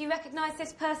 Do you recognise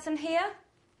this person here?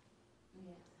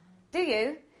 Yeah. Do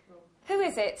you? Who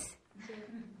is it?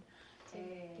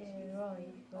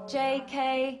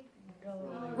 J.K.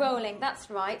 Rowling. That's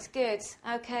right. Good.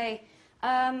 Okay.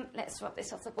 Let's rub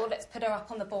this off the board. Let's put her up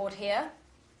on the board here.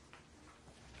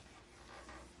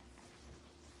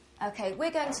 Okay,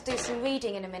 we're going to do some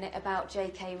reading in a minute about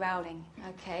J.K. Rowling.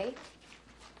 Okay.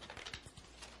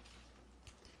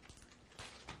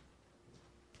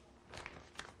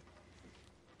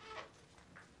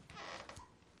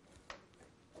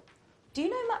 Do you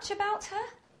know much about her?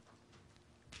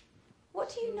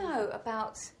 What do you know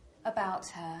about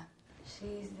her?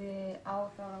 She's the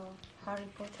author of Harry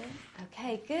Potter.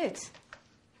 Okay, good.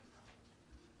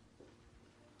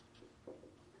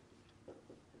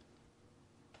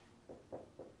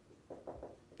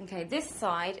 Okay, this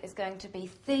side is going to be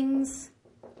things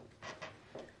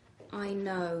I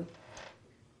know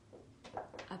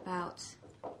about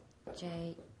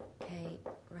J.K.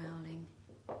 Rowling.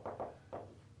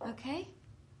 Okay,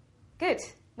 good.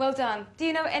 Well done. Do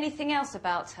you know anything else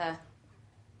about her?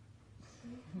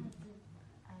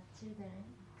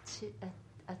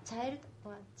 a child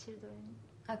or children.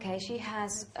 Okay, she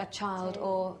has a child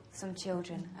or some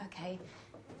children. Okay.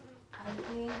 I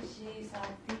think she's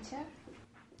a teacher.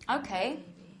 Okay.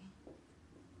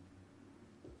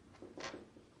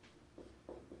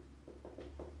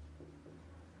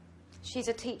 She's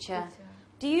a teacher.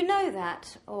 Do you know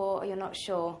that, or you're not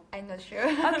sure? I'm not sure.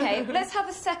 Okay, let's have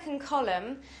a second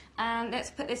column, and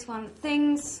let's put this one,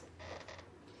 things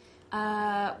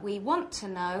we want to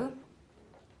know,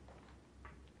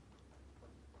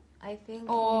 I think,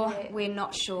 or we're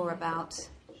not sure about.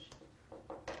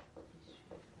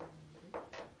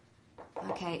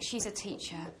 Okay, she's a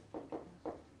teacher.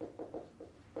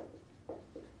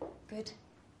 Good.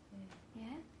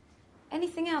 Yeah?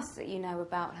 Anything else that you know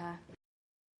about her?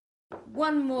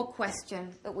 One more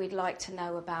question that we'd like to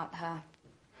know about her.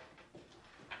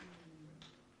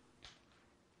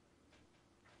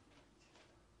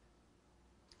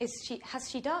 Has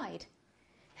she died?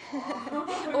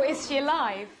 Or is she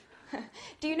alive?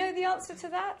 Do you know the answer to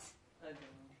that? I don't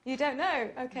know. You don't know?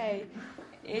 Okay.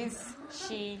 Is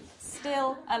she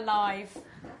still alive?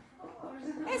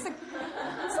 It's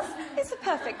a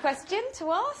perfect question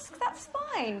to ask. That's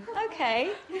fine.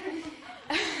 Okay.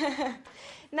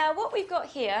 Now, what we've got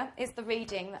here is the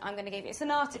reading that I'm going to give you. It's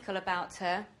an article about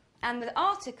her, and the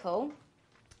article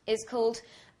is called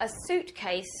A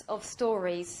Suitcase of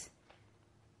Stories.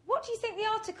 What do you think the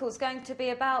article's going to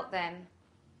be about, then?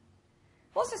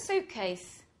 What's a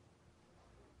suitcase?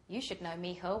 You should know,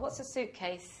 Michal. What's a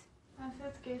suitcase? A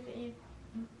suitcase is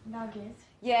luggage.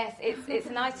 Yes, it's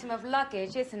an item of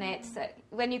luggage, isn't it? So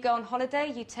when you go on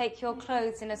holiday, you take your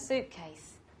clothes in a suitcase.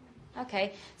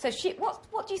 Okay, so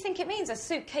what do you think it means, a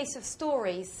suitcase of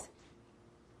stories?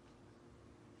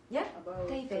 Yeah,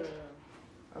 David?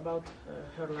 About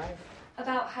her life.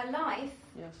 About her life?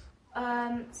 Yes.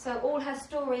 So all her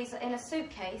stories are in a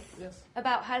suitcase? Yes.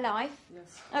 About her life?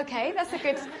 Yes. Okay, that's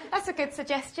a good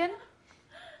suggestion.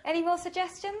 Any more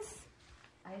suggestions?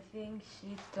 I think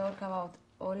she talked about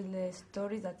all the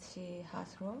stories that she has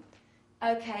wrote.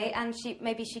 Okay, and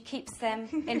maybe she keeps them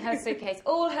in her suitcase.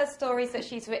 All her stories that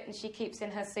she's written, she keeps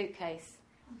in her suitcase.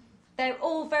 They're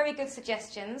all very good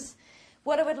suggestions.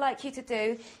 What I would like you to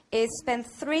do is spend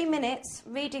 3 minutes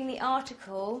reading the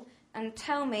article and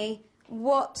tell me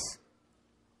what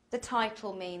the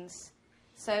title means.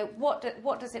 So what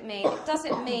does it mean? Does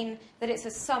it mean that it's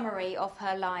a summary of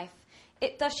her life?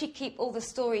 Does she keep all the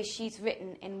stories she's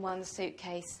written in one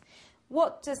suitcase?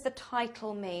 What does the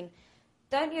title mean?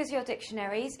 Don't use your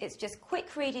dictionaries. It's just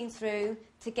quick reading through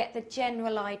to get the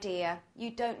general idea.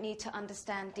 You don't need to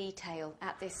understand detail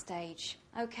at this stage.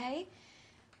 Okay?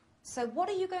 So what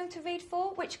are you going to read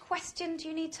for? Which question do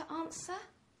you need to answer?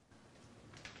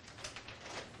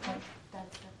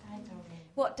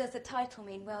 What does the title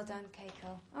mean? Well done,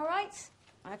 Keiko. All right?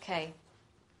 Okay.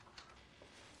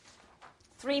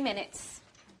 3 minutes.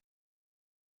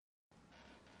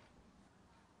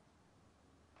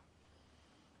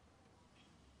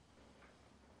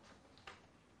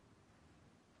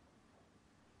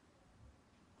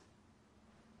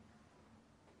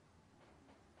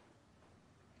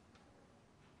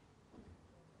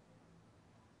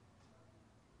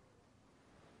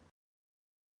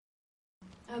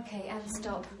 Okay, and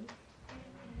stop.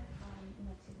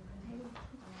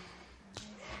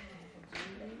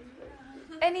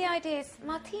 Any ideas?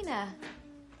 Martina?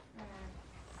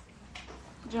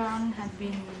 Joan had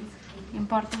been in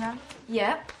Portugal.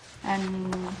 Yep.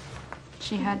 And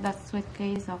she had that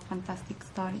suitcase of fantastic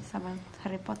stories about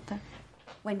Harry Potter.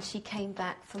 When she came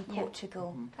back from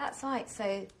Portugal. That's right,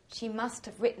 so she must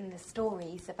have written the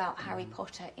stories about Harry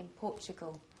Potter in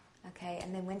Portugal. Okay,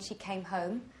 and then when she came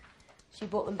home, she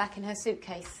brought them back in her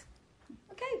suitcase.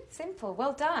 Okay, simple.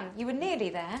 Well done. You were nearly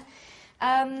there.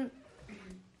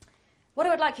 What I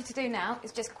would like you to do now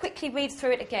is just quickly read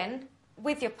through it again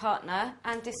with your partner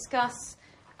and discuss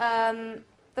the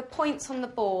points on the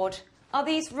board. Are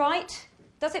these right?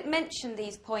 Does it mention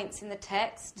these points in the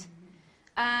text?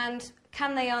 And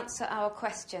can they answer our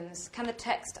questions? Can the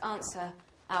text answer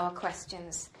our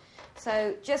questions?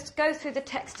 So just go through the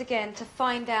text again to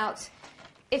find out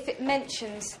if it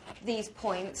mentions these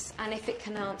points and if it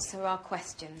can answer our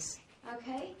questions.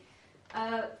 Okay?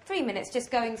 3 minutes,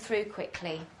 just going through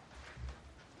quickly.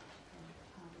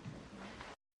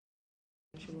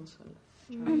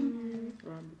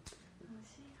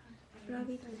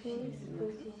 Rabbit face.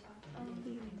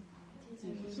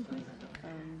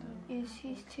 Is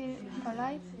she still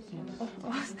alive? Of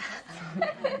course.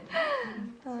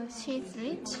 She's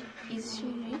rich. Is she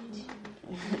rich?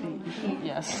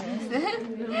 Yes.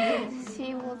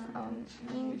 She was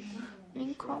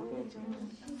Income,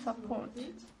 support.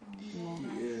 Yeah,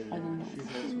 she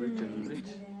has written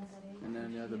Rich and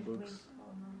any other books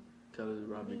called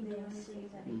Rabbit.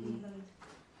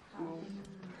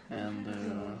 And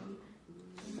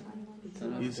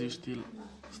is he still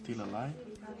alive?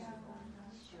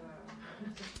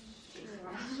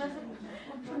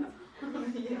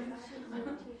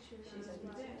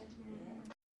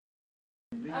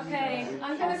 Okay,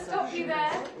 I'm going to stop you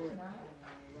there.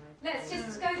 Let's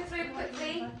just go through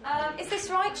quickly. Is this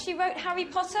right? She wrote Harry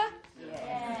Potter?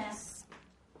 Yes.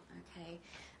 Okay.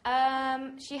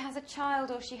 She has a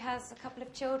child or she has a couple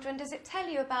of children. Does it tell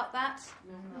you about that?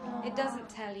 No. It doesn't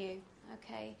tell you.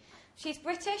 Okay. She's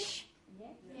British?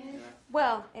 Yes.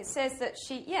 Well, it says that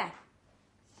she,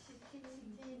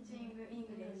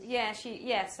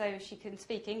 so she can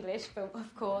speak English, but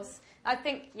of course. I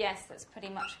think, yes, that's pretty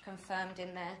much confirmed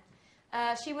in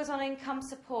there. She was on income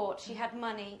support. She had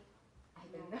money. I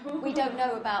don't know. We don't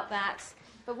know about that.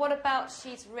 But what about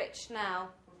she's rich now?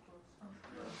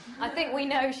 I think we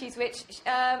know she's rich.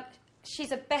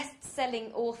 She's a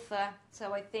best-selling author,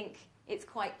 so I think it's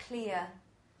quite clear.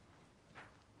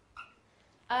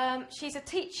 She's a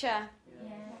teacher.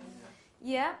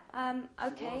 Yeah.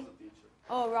 Okay.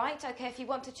 All right. Okay. If you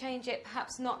want to change it,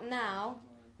 perhaps not now.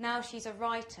 Now she's a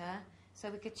writer, so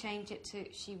we could change it to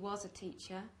she was a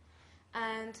teacher.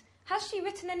 And has she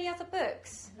written any other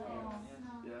books? No.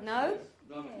 No?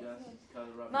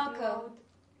 Marco.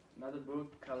 Another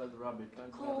book called Rabbit.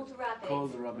 Called Rabbit.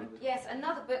 Called Rabbit. Yes,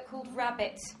 another book called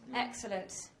Rabbit.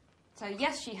 Excellent. So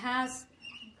yes, she has,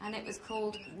 and it was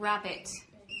called Rabbit.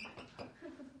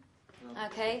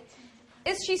 Okay.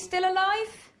 Is she still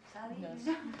alive?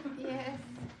 Yes.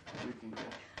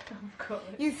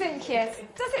 You think yes.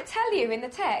 Does it tell you in the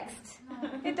text?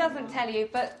 It doesn't tell you,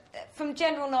 but from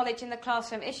general knowledge in the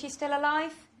classroom, is she still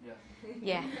alive?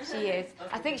 Yeah, she is.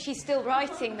 I think she's still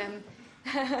writing them.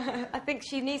 I think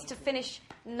she needs to finish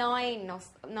 9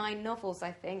 novels,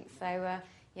 I think. So,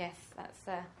 yes,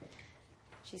 that's...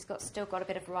 she's still got a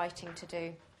bit of writing to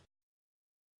do.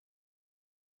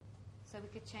 So we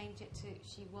could change it to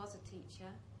she was a teacher.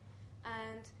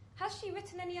 And has she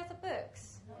written any other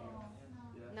books?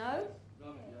 No?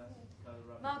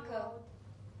 Marco?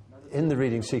 In the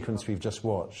reading sequence we've just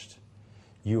watched,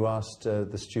 you asked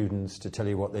the students to tell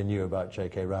you what they knew about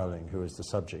J.K. Rowling, who is the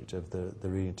subject of the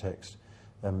reading text,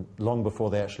 long before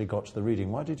they actually got to the reading.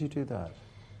 Why did you do that?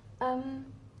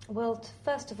 Well,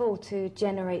 first of all, to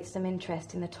generate some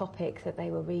interest in the topic that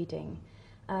they were reading,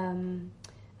 and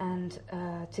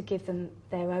to give them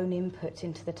their own input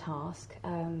into the task,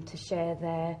 to share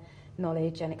their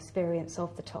knowledge and experience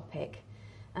of the topic.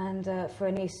 And for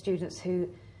any students who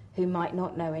might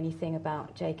not know anything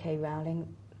about J.K. Rowling,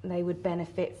 they would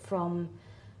benefit from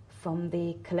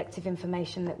the collective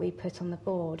information that we put on the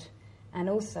board. And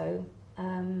also,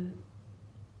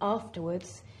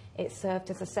 afterwards, it served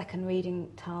as a second reading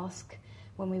task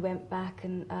when we went back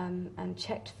and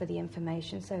checked for the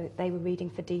information, so they were reading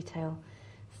for detail.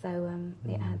 So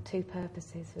it had two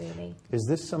purposes, really. Is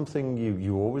this something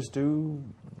you always do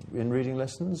in reading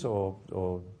lessons, or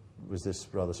was this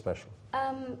rather special?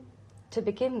 To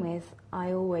begin with,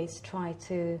 I always try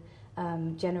to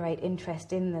generate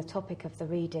interest in the topic of the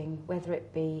reading, whether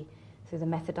it be through the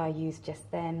method I used just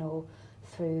then, or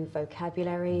through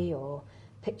vocabulary, or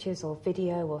pictures, or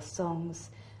video, or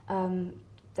songs.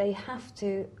 They have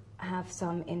to have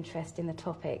some interest in the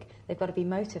topic. They've got to be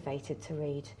motivated to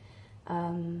read.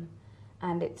 And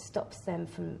it stops them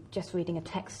from just reading a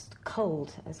text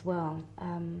cold as well.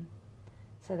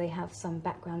 So they have some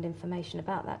background information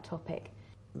about that topic.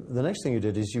 The next thing you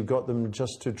did is you got them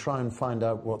just to try and find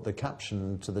out what the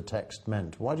caption to the text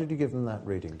meant. Why did you give them that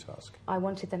reading task? I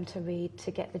wanted them to read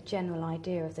to get the general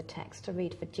idea of the text, to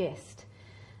read for gist.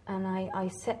 And I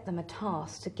set them a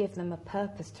task to give them a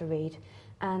purpose to read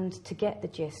and to get the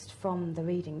gist from the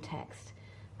reading text.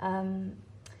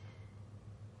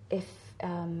 If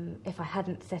I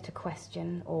hadn't set a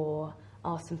question or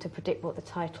asked them to predict what the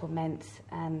title meant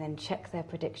and then check their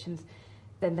predictions,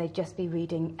 then they'd just be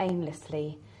reading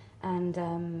aimlessly and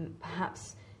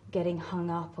perhaps getting hung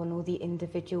up on all the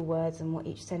individual words and what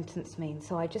each sentence means.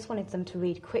 So I just wanted them to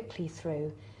read quickly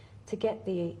through to get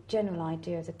the general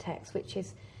idea of the text, which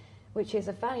is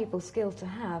a valuable skill to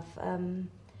have.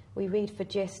 We read for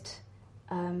gist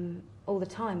all the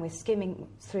time. We're skimming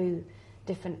through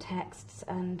different texts,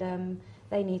 and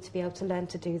they need to be able to learn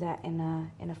to do that in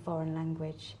a foreign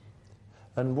language.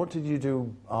 And what did you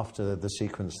do after the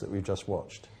sequence that we've just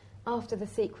watched? After the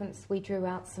sequence, we drew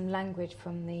out some language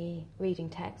from the reading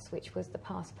text, which was the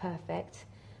past perfect.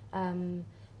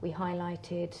 We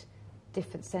highlighted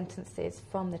different sentences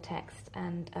from the text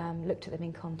and looked at them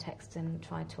in context and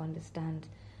tried to understand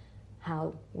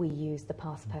how we use the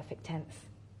past perfect tense.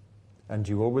 And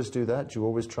do you always do that? Do you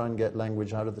always try and get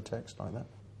language out of the text like that?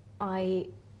 I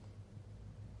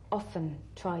often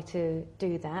try to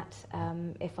do that.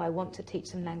 If I want to teach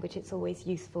some language, it's always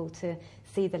useful to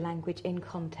see the language in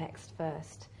context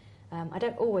first. I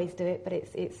don't always do it, but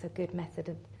it's a good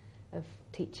method of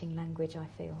teaching language, I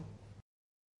feel.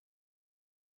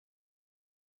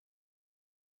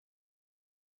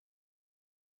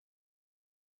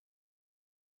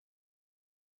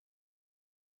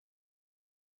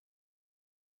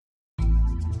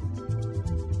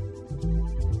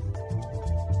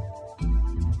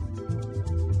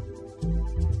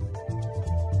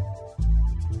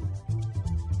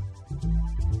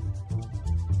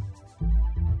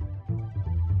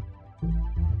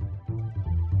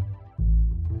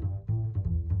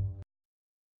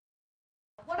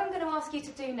 What I'm going to ask you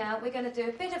to do now, we're going to do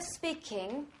a bit of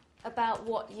speaking about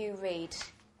what you read.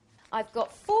 I've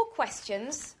got 4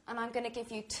 questions, and I'm going to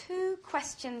give you 2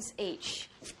 questions each.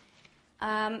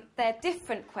 They're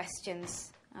different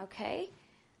questions, okay?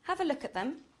 Have a look at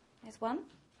them. There's 1.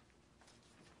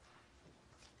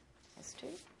 There's 2.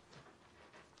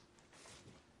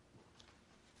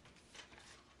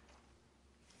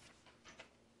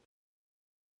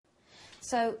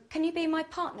 So, can you be my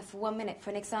partner for 1 minute for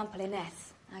an example,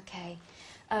 Ines? Okay.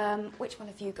 Which one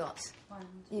have you got? 1.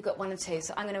 You got 1 and 2,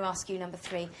 so I'm going to ask you number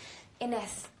 3.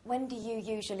 Ines, when do you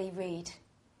usually read?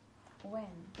 When?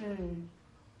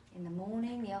 In the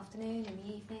morning, the afternoon, in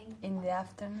the evening? In the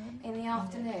afternoon. In the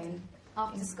afternoon?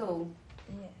 After school?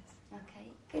 Yes.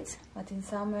 Okay, good. But in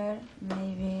summer,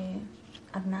 maybe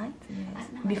at night, yes.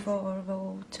 At night? Before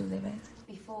go to the bed.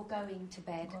 Before going to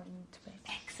bed? Going to bed.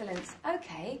 Excellent.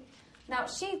 Okay. Now,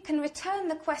 she can return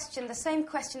the question, the same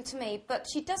question to me, but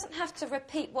she doesn't have to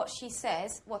repeat what she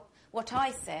says, what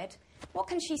I said. What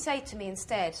can she say to me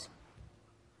instead?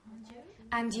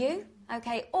 And you?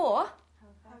 Okay, or...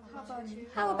 How about you?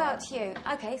 How about you?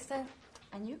 Okay, so...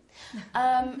 And you?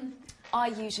 I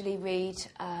usually read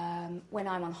when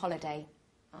I'm on holiday.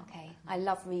 Okay, I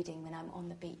love reading when I'm on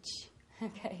the beach.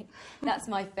 Okay, that's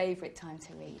my favourite time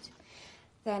to read.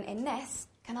 Then Ines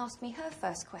can ask me her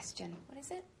first question. What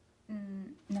is it?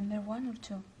 Number 1 or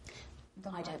 2?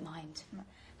 I don't mind.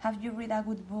 Have you read a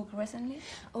good book recently?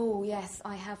 Oh, yes,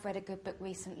 I have read a good book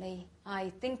recently.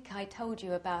 I think I told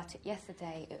you about it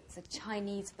yesterday. It's a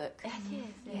Chinese book.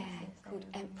 Yes, called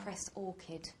Empress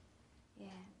Orchid. Yeah.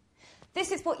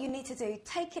 This is what you need to do.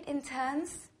 Take it in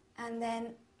turns and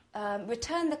then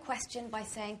return the question by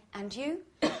saying, and you?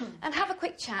 And have a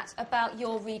quick chat about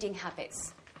your reading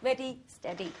habits. Ready,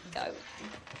 steady, go.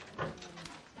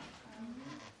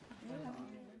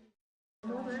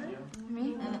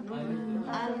 Me?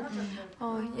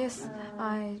 Oh yes,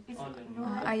 I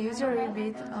usually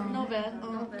read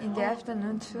in the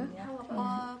afternoon too.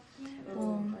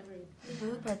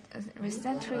 But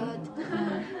recently,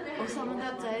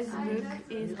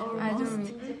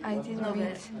 I didn't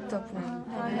read top 1.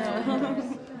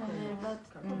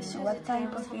 What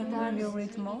type of film do you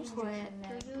read most?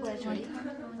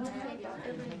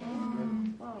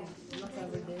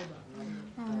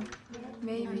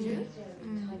 Maybe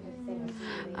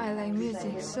I like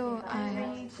music, so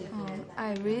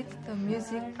I read the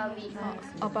music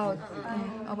about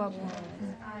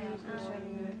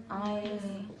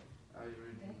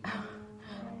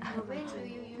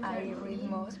I read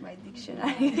most my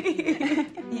dictionary.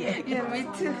 Yeah, me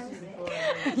too.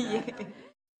 Yeah.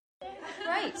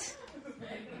 Great.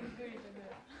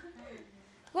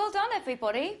 Well done,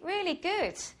 everybody. Really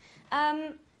good.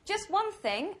 Just one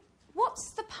thing.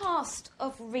 What's the past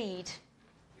of read?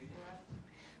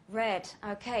 Read.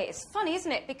 Okay. It's funny,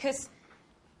 isn't it? Because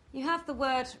you have the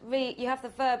word read, you have the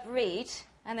verb read,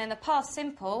 and then the past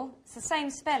simple. It's the same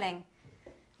spelling,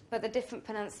 but the different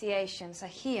pronunciation. So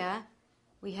here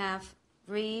we have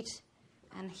read,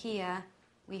 and here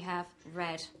we have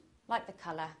read, like the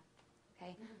colour.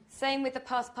 Okay. Same with the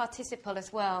past participle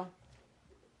as well.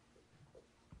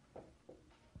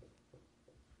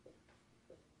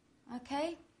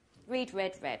 Okay. Read,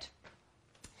 read, read.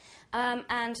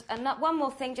 And one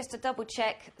more thing, just to double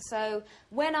check. So,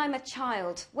 when I'm a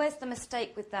child, where's the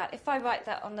mistake with that? If I write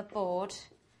that on the board,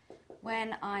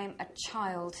 when I'm a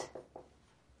child.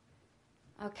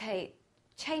 Okay,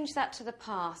 change that to the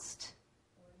past.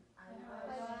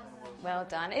 Well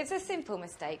done. It's a simple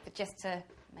mistake, but just to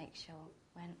make sure,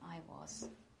 when I was.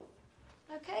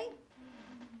 Okay?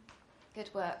 Good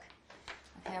work.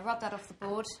 Okay, I'll rub that off the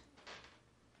board.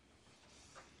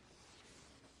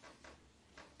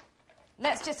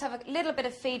 Let's just have a little bit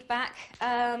of feedback.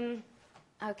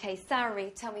 Okay,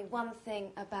 Saori, tell me one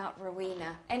thing about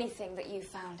Rowena. Anything that you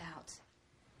found out.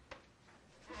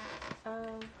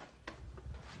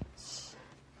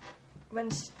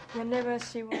 Whenever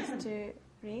she wants to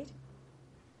read,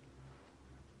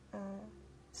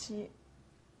 she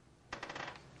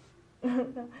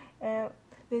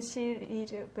when she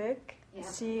reads a book,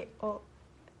 she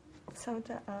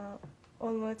sometimes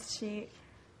almost she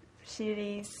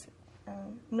reads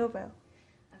novel.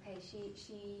 Okay,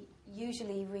 she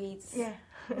usually reads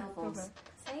novels.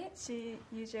 Say it. She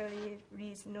usually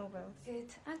reads novels. Good.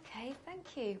 Okay,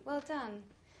 thank you. Well done.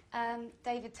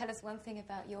 David, tell us one thing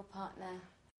about your partner.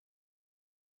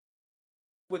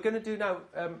 We're going to do now.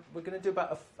 We're going to do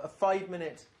about a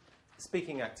 5-minute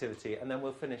speaking activity, and then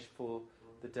we'll finish for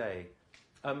the day.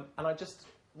 And I just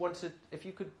wanted, if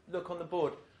you could look on the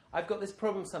board. I've got this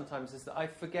problem sometimes, is that I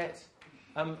forget.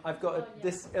 I've got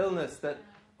this illness that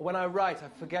when I write, I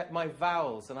forget my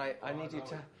vowels, and I need you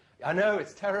to. I know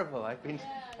it's terrible.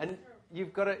 And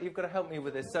you've got to help me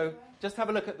with this. So just have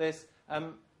a look at this.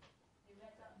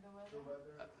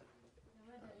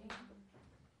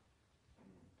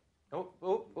 Oh!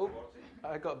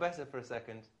 I got better for a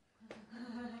second.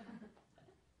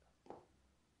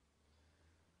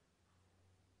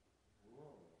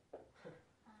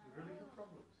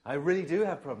 I really do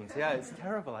have problems. Yeah, it's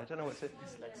terrible. I don't know what to.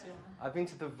 I've been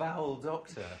to the vowel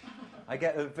doctor. I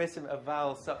get a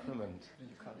vowel supplement.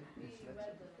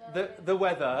 The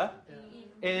weather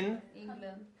in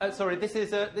England. Sorry, this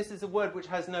is a word which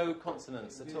has no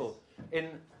consonants at all.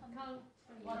 In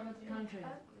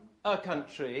a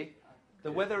country,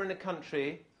 the weather in a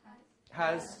country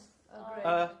has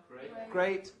a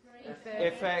great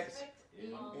effect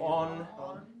on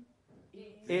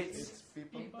its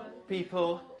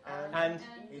people and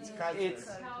its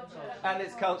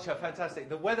culture. Fantastic.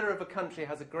 The weather of a country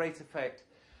has a great effect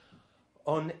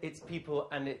on its people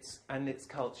and its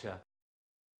culture.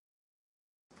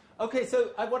 Okay,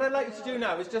 so what I'd like you to do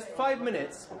now is just 5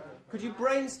 minutes. Could you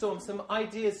brainstorm some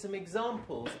ideas, some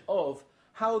examples of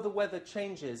how the weather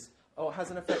changes or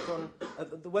has an effect on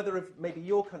the weather of maybe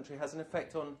your country has an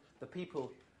effect on the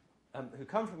people who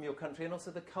come from your country and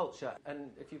also the culture.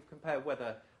 And if you compare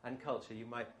weather and culture, you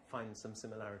might find some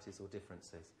similarities or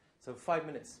differences. So 5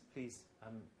 minutes, please,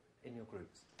 in your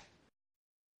groups.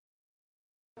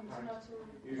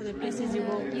 For the places you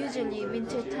go, usually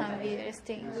winter time we are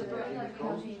staying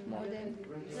more than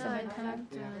summertime.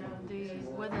 The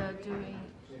weather doing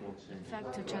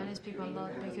affect to Chinese people a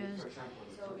lot because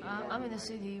I'm in a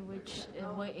city which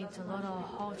eats a lot of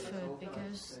hot food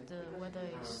because the weather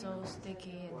is so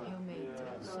sticky and humid.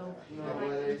 So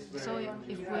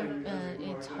if we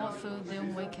eat hot food,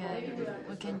 then we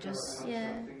can just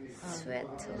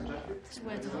sweat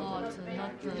a lot.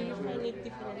 Not Any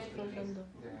difference from London?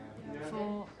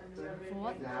 For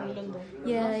what? From London.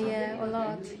 Yeah, a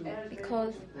lot.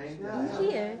 Because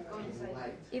here,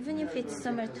 even if it's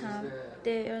summertime,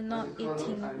 they are not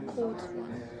eating cold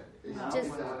one.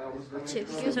 Just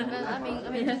chips. I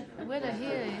mean, weather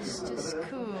here is just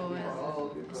cool.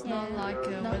 And it's not like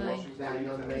weather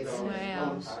somewhere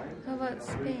else. How about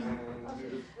Spain?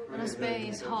 Well, Spain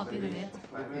is hot, isn't it?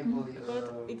 Hot,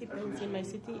 it depends. In my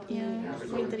city,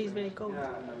 winter is very cold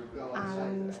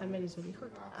and summer is very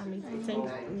hot. And it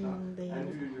changes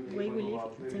the way we live.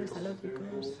 It changes a lot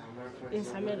because in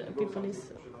summer people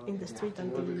is in the street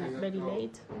until very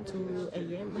late, 2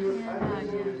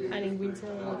 a.m. And in winter.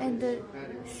 And the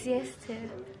siesta.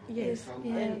 Yes.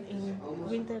 And in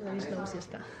winter there is no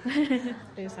siesta.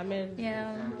 In summer,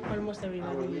 almost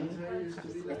everybody.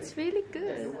 It's really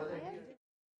good.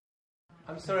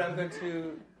 I'm sorry, I'm going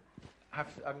to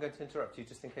interrupt you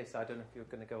just in case. I don't know if you're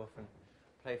going to go off and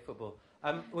play football.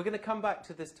 We're going to come back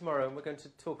to this tomorrow, and we're going to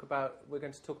talk about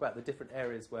the different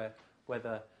areas where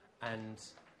weather and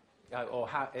or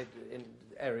how in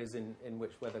areas in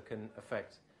which weather can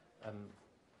affect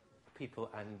people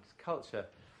and culture.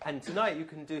 And tonight you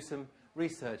can do some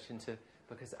research into,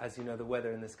 because as you know, the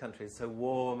weather in this country is so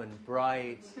warm and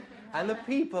bright, and the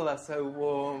people are so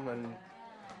warm and.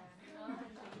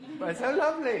 But it's so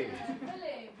lovely.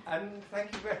 And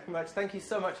thank you very much. Thank you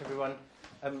so much, everyone.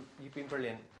 You've been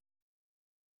brilliant.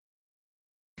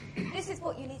 This is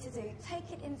what you need to do.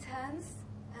 Take it in turns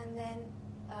and then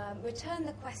return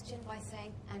the question by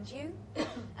saying, and you?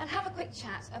 And have a quick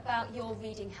chat about your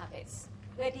reading habits.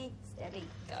 Ready, steady,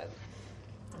 go.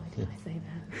 Why did I say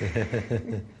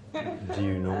that? Do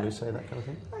you normally say that kind of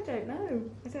thing? I don't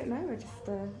know. I just,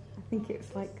 I think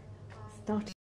it's like starting